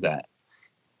through that.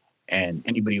 And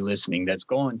anybody listening that's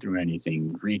going through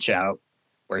anything, reach out.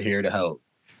 We're here to help.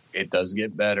 It does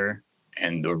get better.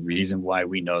 And the reason why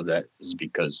we know that is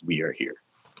because we are here.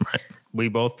 Right. We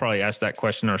both probably asked that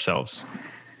question ourselves.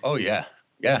 Oh, yeah.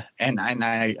 Yeah. And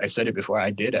I said it before,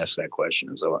 I did ask that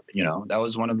question. So, you know, that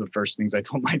was one of the first things I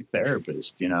told my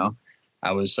therapist. You know,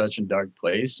 I was such a dark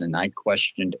place and I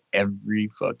questioned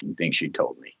every fucking thing she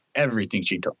told me. Everything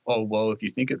she told. Oh, well, if you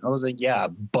think it, I was like, yeah,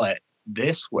 but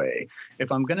this way,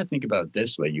 if I'm going to think about it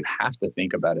this way, you have to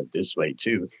think about it this way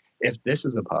too. If this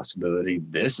is a possibility,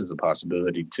 this is a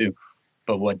possibility too.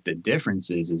 But what the difference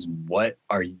is what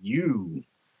are you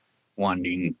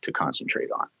wanting to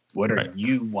concentrate on? What are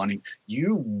you wanting?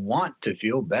 You want to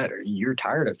feel better. You're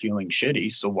tired of feeling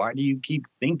shitty. So why do you keep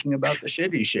thinking about the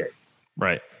shitty shit?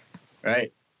 Right.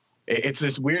 Right. It's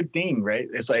this weird thing, right?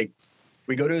 It's like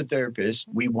we go to a therapist.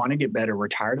 We want to get better. We're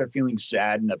tired of feeling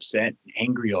sad and upset and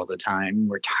angry all the time.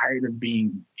 We're tired of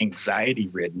being anxiety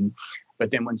ridden.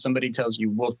 But then when somebody tells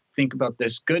you, well, think about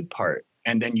this good part,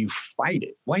 and then you fight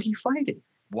it. Why do you fight it?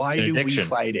 Why do we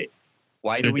fight it?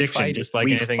 Why do we fight it? Just like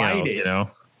anything else, you know?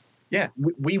 Yeah,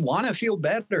 we want to feel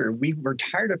better. We're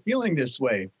tired of feeling this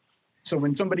way. So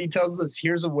when somebody tells us,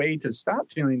 here's a way to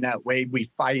stop feeling that way, we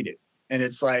fight it. And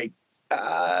it's like,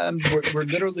 they're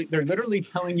literally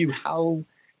telling you how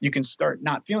you can start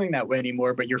not feeling that way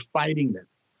anymore, but you're fighting them.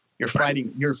 You're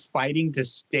fighting to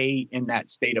stay in that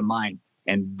state of mind.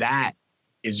 And that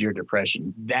is your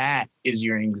depression. That is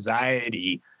your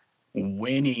anxiety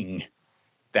winning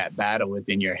that battle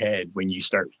within your head when you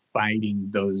start fighting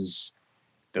those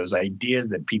ideas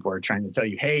that people are trying to tell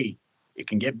you, hey, it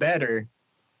can get better.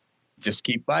 Just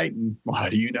keep fighting. Well, how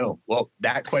do you know? Well,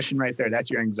 that question right there, that's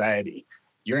your anxiety.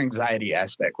 Your anxiety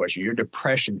asked that question. Your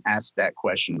depression asked that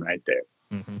question right there.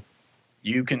 Mm-hmm.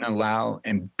 You can allow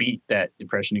and beat that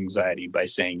depression anxiety by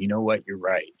saying, you know what, you're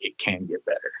right. It can get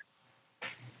better.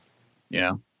 You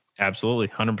know? Absolutely.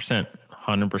 100%.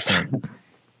 100%.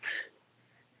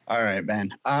 All right, man.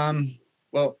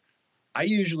 Well, I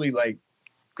usually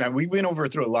we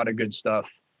went through a lot of good stuff.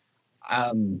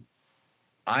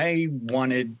 I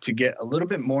wanted to get a little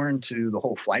bit more into the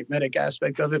whole flight medic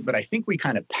aspect of it, but I think we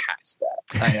kind of passed that.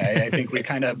 I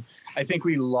think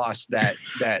we lost that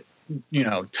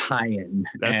tie-in.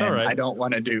 That's all right. I don't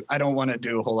want to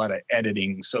do a whole lot of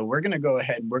editing. So we're going to go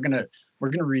ahead. We're going to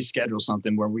reschedule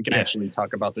something where we can actually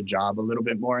talk about the job a little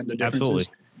bit more and the differences.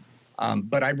 Absolutely.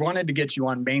 But I wanted to get you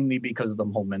on mainly because of the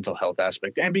whole mental health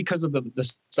aspect and because of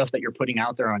the stuff that you're putting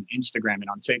out there on Instagram and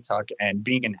on TikTok and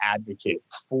being an advocate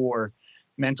for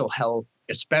mental health,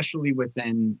 especially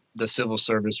within the civil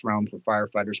service realm for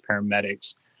firefighters,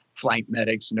 paramedics, flight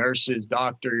medics, nurses,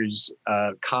 doctors,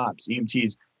 cops,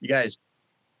 EMTs. You guys,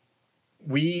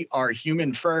 we are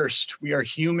human first. We are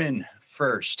human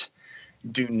first.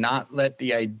 Do not let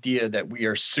the idea that we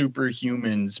are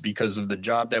superhumans because of the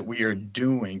job that we are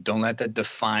doing, don't let that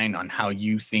define on how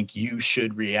you think you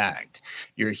should react.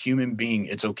 You're a human being.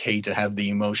 It's okay to have the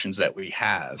emotions that we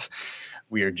have.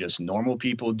 We are just normal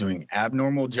people doing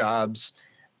abnormal jobs,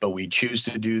 but we choose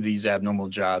to do these abnormal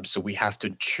jobs. So we have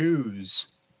to choose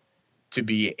to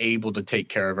be able to take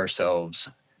care of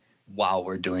ourselves while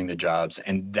we're doing the jobs.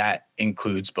 And that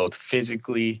includes both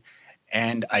physically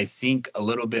and I think a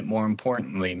little bit more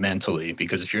importantly, mentally,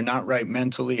 because if you're not right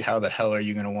mentally, how the hell are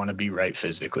you going to want to be right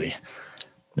physically?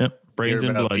 Yep. Brains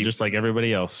and blood, just like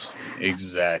everybody else.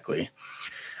 Exactly.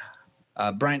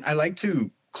 Brian, I like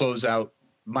to close out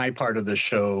my part of the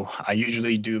show. I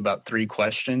usually do about 3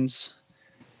 questions.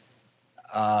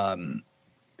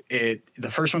 The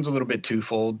first one's a little bit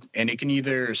twofold, and it can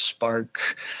either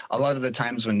spark a lot of the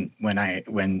times when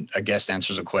a guest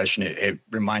answers a question, it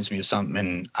reminds me of something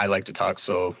and I like to talk.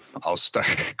 So I'll start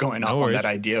going off on that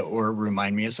idea or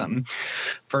remind me of something.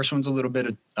 First one's a little bit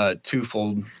of a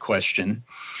twofold question.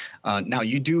 Now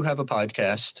you do have a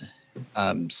podcast.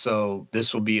 So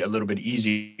this will be a little bit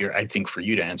easier, I think, for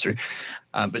you to answer.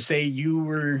 But say you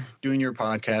were doing your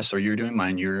podcast or you're doing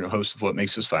mine, you're a host of What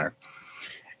Makes Us Fire.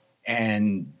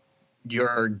 And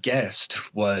your guest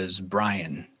was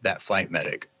Brian, that flight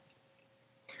medic.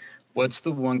 What's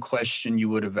the one question you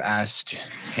would have asked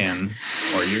him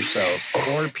or yourself,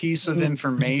 or a piece of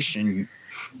information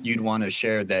you'd want to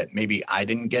share that maybe I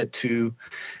didn't get to,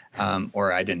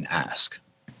 or I didn't ask?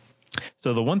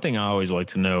 So the one thing I always like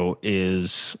to know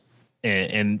is,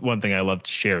 and one thing I love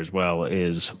to share as well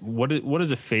is what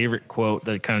is a favorite quote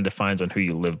that kind of defines on who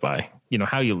you live by,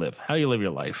 how you live your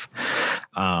life.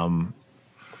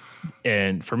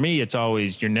 And for me, it's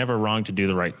always, you're never wrong to do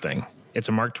the right thing. It's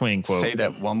a Mark Twain quote. Say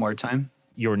that one more time.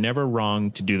 You're never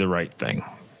wrong to do the right thing.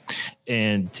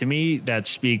 And to me, that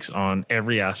speaks on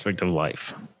every aspect of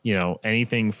life.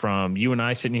 Anything from you and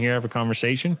I sitting here have a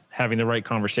conversation, having the right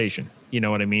conversation. You know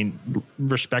what I mean?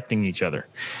 Respecting each other.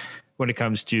 When it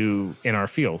comes to in our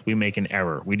field, we make an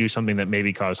error. We do something that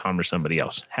maybe cause harm to somebody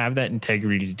else. Have that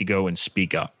integrity to go and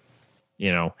speak up.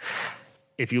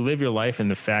 If you live your life in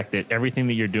the fact that everything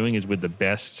that you're doing is with the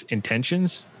best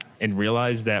intentions and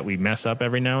realize that we mess up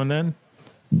every now and then,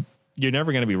 you're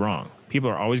never going to be wrong. People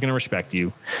are always going to respect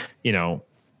you.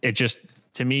 It just,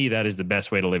 to me, that is the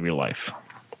best way to live your life.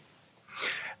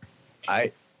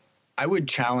 I would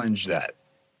challenge that.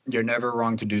 You're never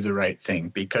wrong to do the right thing,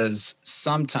 because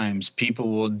sometimes people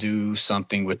will do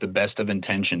something with the best of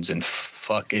intentions and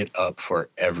fuck it up for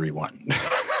everyone.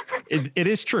 It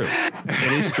is true.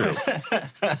 It is true.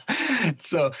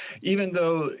 So even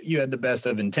though you had the best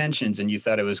of intentions and you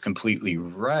thought it was completely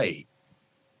right,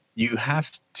 you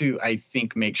have to, I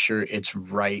think, make sure it's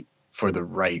right for the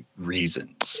right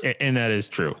reasons. And that is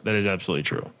true. That is absolutely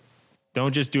true.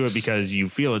 Don't just do it because you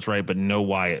feel it's right, but know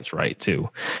why it's right too.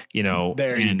 You know,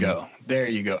 There you go. There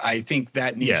you go. I think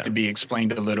that needs to be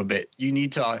explained a little bit. You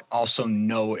need to also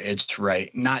know it's right,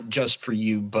 not just for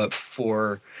you, but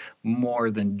for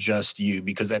more than just you,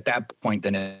 because at that point,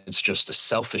 then it's just a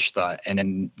selfish thought, and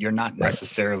then you're not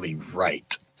necessarily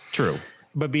right. True.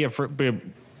 But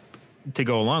to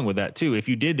go along with that too, if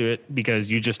you did do it because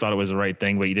you just thought it was the right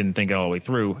thing, but you didn't think it all the way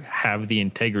through, have the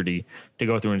integrity to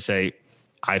go through and say,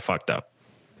 I fucked up,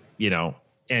 you know,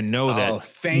 and know that. Oh,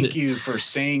 thank you for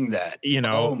saying that. You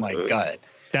know, oh my God.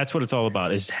 That's what it's all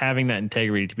about, is having that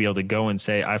integrity to be able to go and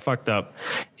say, I fucked up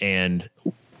and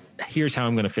here's how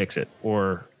I'm going to fix it.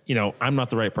 Or, you know, I'm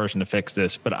not the right person to fix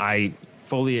this, but I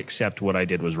fully accept what I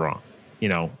did was wrong. You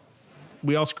know,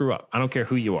 we all screw up. I don't care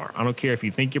who you are. I don't care if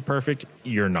you think you're perfect,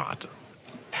 you're not.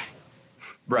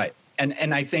 Right.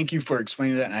 And I thank you for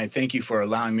explaining that. And I thank you for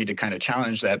allowing me to kind of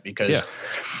challenge that, because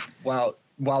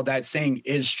while that saying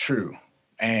is true,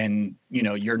 and, you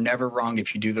know, you're never wrong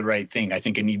if you do the right thing, I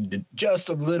think it needed just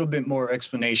a little bit more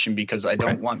explanation, because I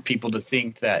don't want people to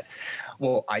think that,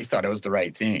 well, I thought it was the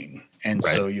right thing. And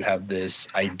so you have this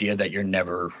idea that you're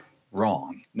never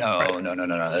wrong. No.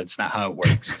 That's not how it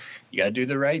works. You got to do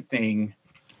the right thing,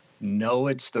 know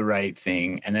it's the right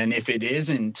thing. And then if it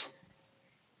isn't,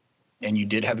 and you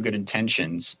did have good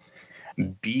intentions,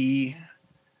 be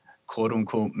quote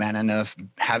unquote man enough,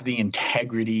 have the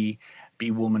integrity, be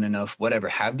woman enough, whatever,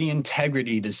 have the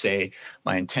integrity to say,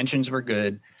 my intentions were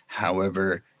good.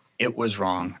 However, it was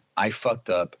wrong. I fucked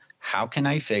up. How can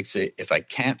I fix it? If I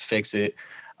can't fix it,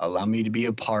 allow me to be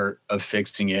a part of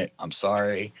fixing it. I'm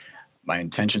sorry. My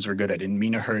intentions were good. I didn't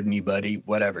mean to hurt anybody,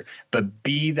 whatever. But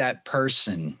be that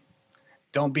person.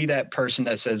 Don't be that person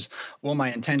that says, well,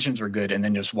 my intentions were good, and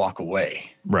then just walk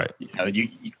away. Right. You know,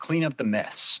 you clean up the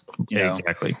mess. You know?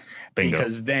 Exactly. Bingo.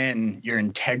 Because then your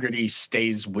integrity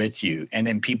stays with you. And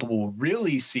then people will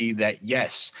really see that,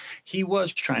 yes, he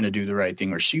was trying to do the right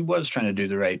thing, or she was trying to do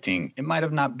the right thing. It might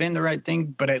have not been the right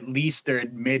thing, but at least they're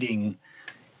admitting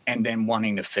and then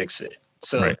wanting to fix it.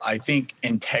 So I think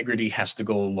integrity has to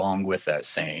go along with that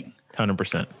saying.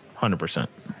 100%. 100%.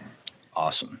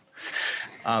 Awesome.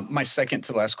 My second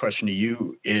to last question to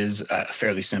you is a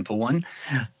fairly simple one.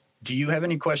 Do you have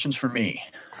any questions for me?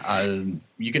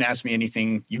 You can ask me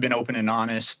anything. You've been open and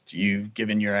honest. You've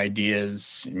given your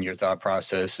ideas and your thought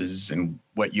processes and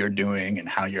what you're doing and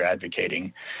how you're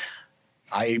advocating.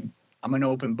 I'm an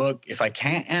open book. If I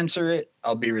can't answer it,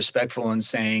 I'll be respectful in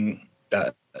saying,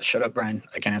 shut up, Brian.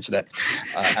 I can't answer that.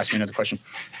 Ask me another question.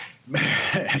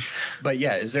 But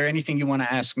yeah, is there anything you want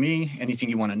to ask me? Anything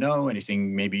you want to know?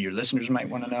 Anything maybe your listeners might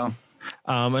want to know?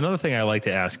 Another thing I like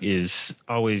to ask is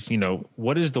always, you know,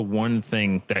 what is the one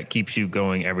thing that keeps you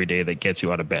going every day, that gets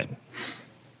you out of bed?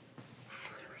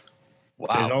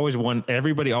 Wow. There's always one.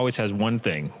 Everybody always has one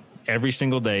thing every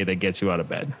single day that gets you out of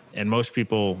bed. And most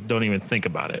people don't even think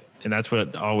about it. And that's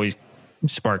what always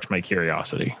sparks my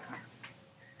curiosity.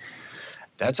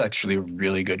 That's actually a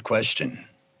really good question.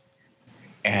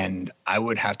 And I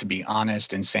would have to be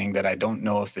honest in saying that I don't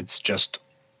know if it's just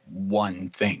one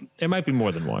thing. It might be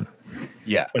more than one.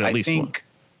 Yeah. But at least one.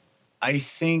 I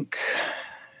think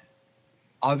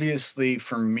obviously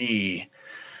for me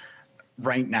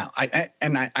right now,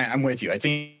 I'm with you. I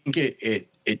think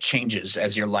it changes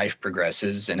as your life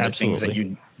progresses, and Absolutely. the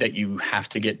things that you have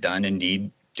to get done and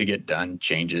need to get done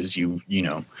changes. You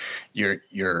know,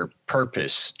 your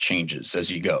purpose changes as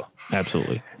you go.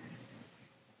 Absolutely.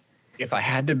 If I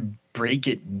had to break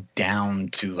it down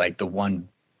to like the one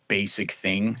basic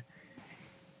thing,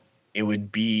 it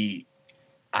would be,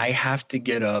 I have to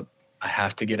get up. I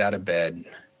have to get out of bed.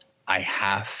 I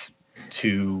have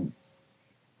to,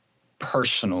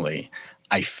 personally,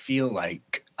 I feel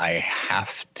like I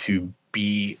have to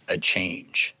be a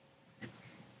change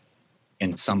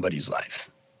in somebody's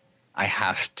life. I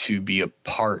have to be a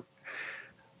part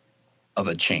of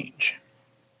a change,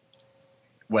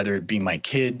 whether it be my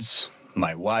kids,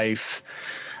 my wife,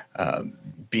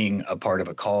 being a part of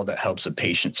a call that helps a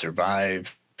patient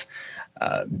survive,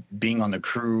 being on the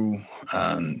crew,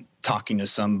 talking to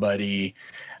somebody,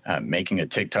 making a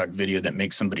TikTok video that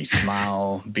makes somebody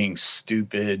smile, being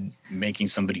stupid, making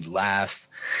somebody laugh.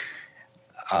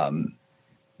 And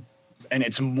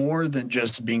it's more than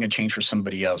just being a change for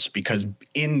somebody else, because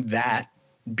in that,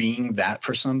 being that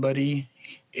for somebody,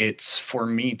 it's for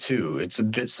me too. It's a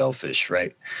bit selfish,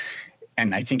 right?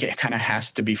 And I think it kind of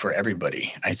has to be for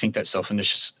everybody. I think that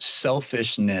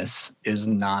selfishness is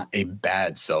not a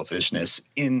bad selfishness,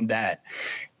 in that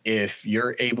if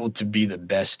you're able to be the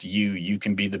best you, you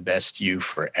can be the best you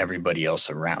for everybody else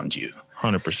around you.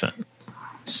 100%.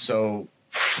 So,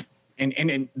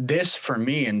 and this for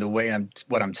me, and the way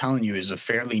what I'm telling you is a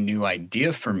fairly new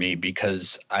idea for me,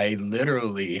 because I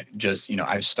literally just,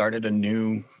 I've started a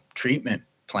new treatment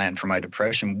plan for my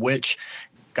depression, which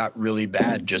got really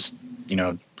bad just,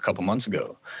 a couple months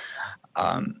ago.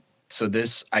 So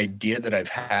this idea that I've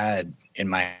had in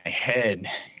my head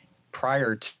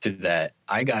prior to that,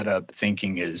 I got up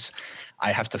thinking is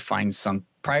I have to find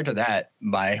prior to that,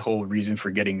 my whole reason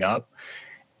for getting up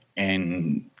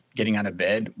and getting out of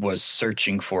bed was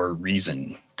searching for a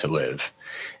reason to live.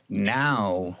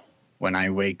 Now, when I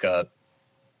wake up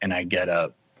and I get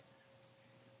up,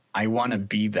 I want to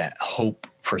be that hope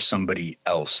for somebody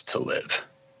else to live.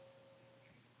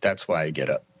 That's why I get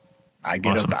up. I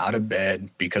get Awesome. up out of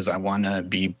bed because I want to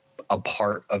be a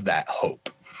part of that hope.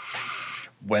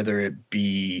 Whether it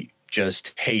be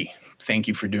just, hey, thank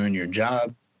you for doing your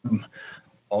job,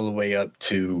 all the way up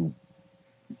to,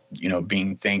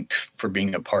 being thanked for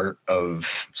being a part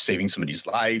of saving somebody's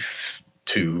life,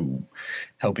 to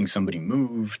helping somebody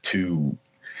move, to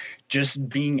just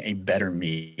being a better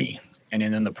me. And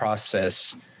then in the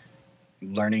process,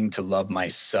 learning to love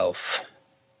myself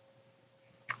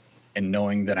and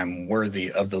knowing that I'm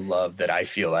worthy of the love that I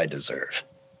feel I deserve.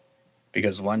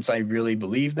 Because once I really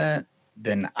believe that,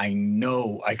 then I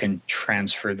know I can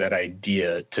transfer that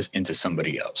idea into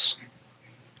somebody else.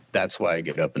 That's why I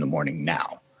get up in the morning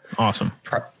now. Awesome.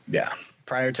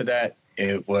 Prior to that,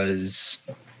 I was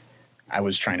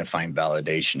trying to find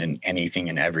validation in anything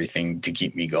and everything to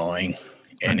keep me going.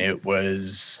 And it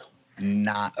was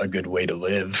not a good way to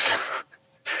live.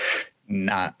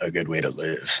 Not a good way to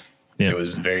live. Yeah. It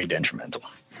was very detrimental.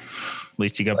 At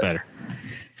least you got better.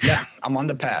 Yeah, I'm on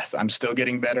the path. I'm still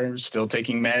getting better, still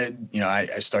taking med.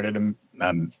 I started a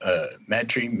med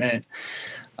treatment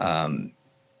and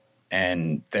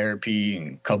therapy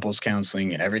and couples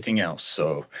counseling and everything else.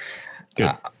 So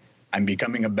I'm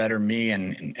becoming a better me,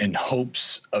 and in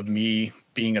hopes of me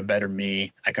being a better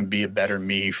me, I can be a better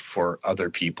me for other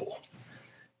people.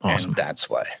 Awesome. And that's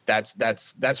why.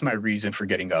 That's my reason for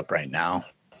getting up right now.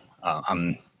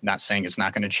 I'm not saying it's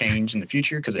not going to change in the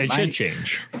future, because it might. Should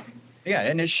change. Yeah,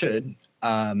 and it should.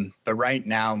 But right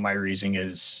now, my reason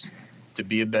is to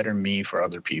be a better me for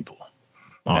other people.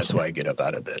 Awesome. That's why I get up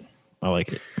out of bed. I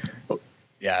like it.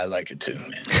 Yeah, I like it too,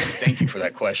 man. Thank you for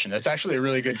that question. That's actually a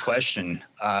really good question.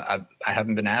 I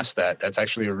haven't been asked that. That's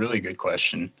actually a really good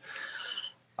question.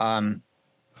 Brian,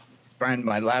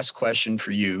 my last question for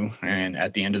you, and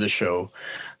at the end of the show,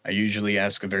 I usually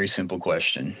ask a very simple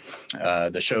question.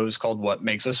 The show is called What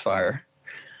Makes Us Fire?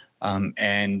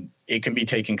 And it can be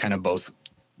taken kind of both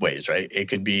ways, right? It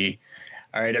could be,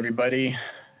 all right, everybody,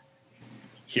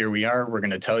 here we are. We're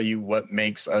going to tell you what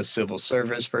makes us civil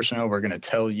service personnel. We're going to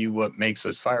tell you what makes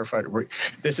us firefighter.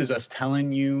 This is us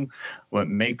telling you what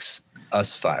makes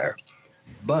us fire.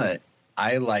 But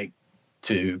I like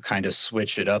to kind of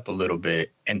switch it up a little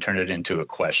bit and turn it into a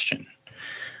question.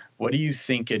 What do you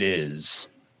think it is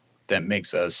that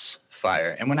makes us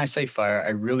fire? And when I say fire, I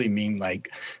really mean like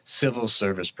civil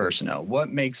service personnel. What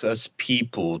makes us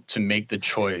people to make the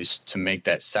choice to make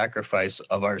that sacrifice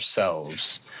of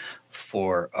ourselves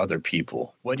for other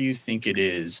people? What do you think it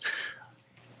is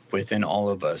within all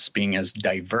of us, being as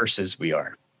diverse as we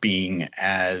are, being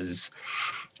as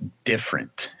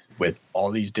different with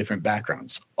all these different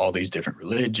backgrounds, all these different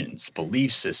religions,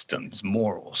 belief systems,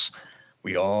 morals?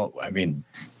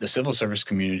 The civil service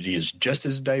community is just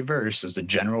as diverse as the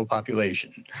general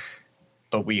population,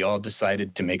 but we all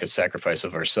decided to make a sacrifice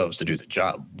of ourselves to do the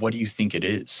job. What do you think it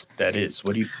is?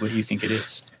 What do you think it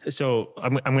is? So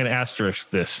I'm going to asterisk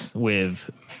this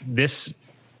with this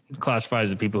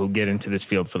classifies the people who get into this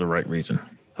field for the right reason,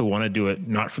 who want to do it,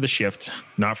 not for the shift,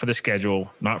 not for the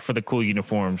schedule, not for the cool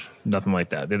uniforms, nothing like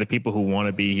that. They're the people who want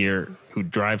to be here, who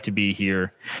drive to be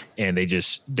here, and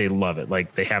they love it.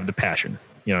 Like, they have the passion.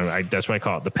 That's what I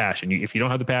call it, the passion. If you don't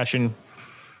have the passion,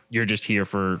 you're just here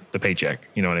for the paycheck.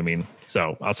 You know what I mean?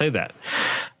 So I'll say that.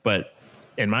 But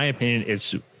in my opinion,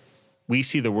 we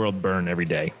see the world burn every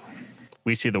day.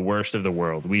 We see the worst of the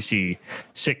world. We see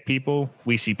sick people.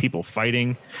 We see people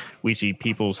fighting. We see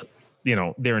people's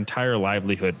their entire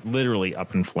livelihood literally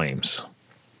up in flames.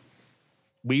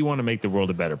 We want to make the world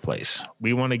a better place.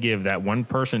 We want to give that one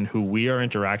person who we are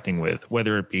interacting with,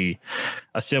 whether it be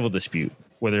a civil dispute,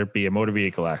 whether it be a motor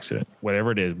vehicle accident,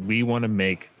 whatever it is, we want to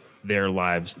make their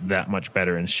lives that much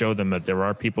better and show them that there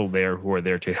are people there who are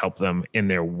there to help them in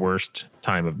their worst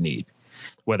time of need,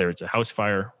 whether it's a house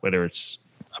fire, whether it's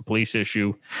a police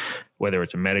issue, whether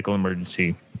it's a medical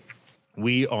emergency.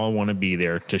 We all want to be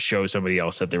there to show somebody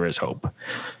else that there is hope.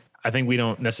 I think we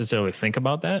don't necessarily think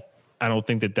about that. I don't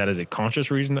think that is a conscious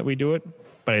reason that we do it,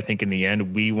 but I think in the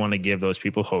end, we want to give those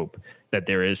people hope that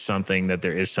there is something, that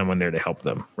there is someone there to help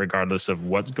them, regardless of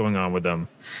what's going on with them.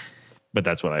 But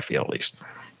that's what I feel, at least.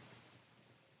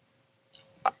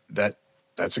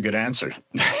 That's a good answer.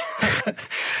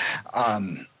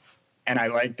 And I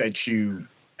like that you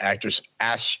asterisk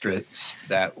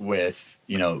that with,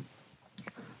 you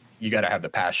got to have the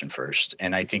passion first.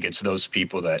 And I think it's those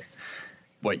people that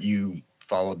what you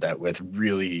followed that with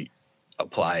really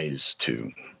applies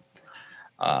to.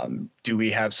 Do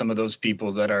we have some of those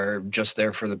people that are just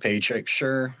there for the paycheck?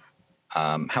 Sure.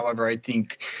 However, I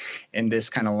think in this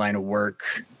kind of line of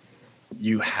work,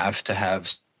 you have to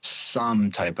have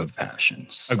some type of passion,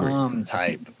 some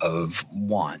type of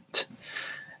want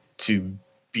to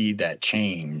be that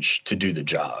change, to do the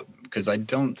job. Because I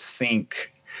don't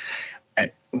think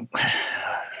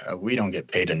we don't get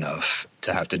paid enough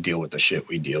to have to deal with the shit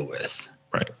we deal with.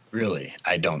 Right. Really,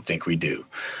 I don't think we do.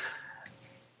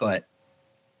 But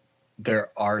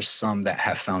there are some that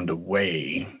have found a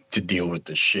way to deal with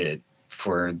the shit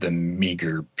for the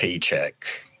meager paycheck,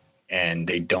 and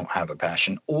they don't have a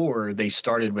passion, or they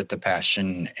started with the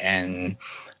passion and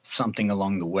something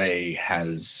along the way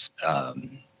has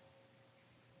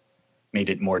made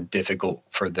it more difficult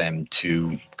for them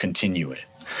to continue it.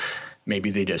 Maybe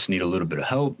they just need a little bit of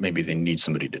help. Maybe they need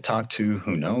somebody to talk to.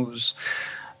 Who knows?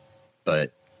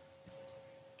 But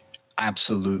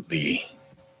absolutely,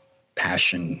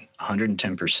 passion,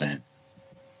 110%.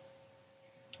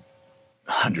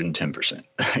 110%.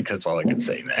 I think that's all I can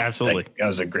say, man. Absolutely. That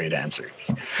was a great answer.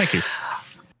 Thank you.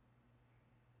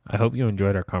 I hope you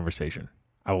enjoyed our conversation.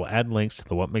 I will add links to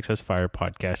the What Makes Us Fire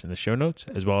podcast in the show notes,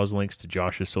 as well as links to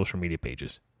Josh's social media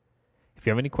pages. If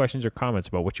you have any questions or comments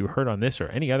about what you heard on this or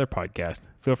any other podcast,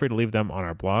 feel free to leave them on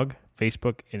our blog,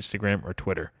 Facebook, Instagram, or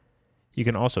Twitter. You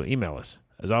can also email us.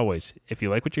 As always, if you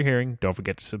like what you're hearing, don't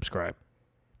forget to subscribe.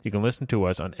 You can listen to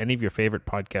us on any of your favorite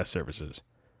podcast services.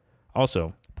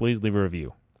 Also, please leave a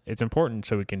review. It's important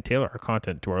so we can tailor our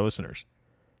content to our listeners.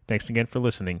 Thanks again for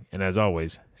listening, and as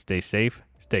always, stay safe,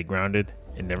 stay grounded,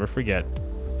 and never forget,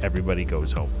 everybody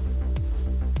goes home.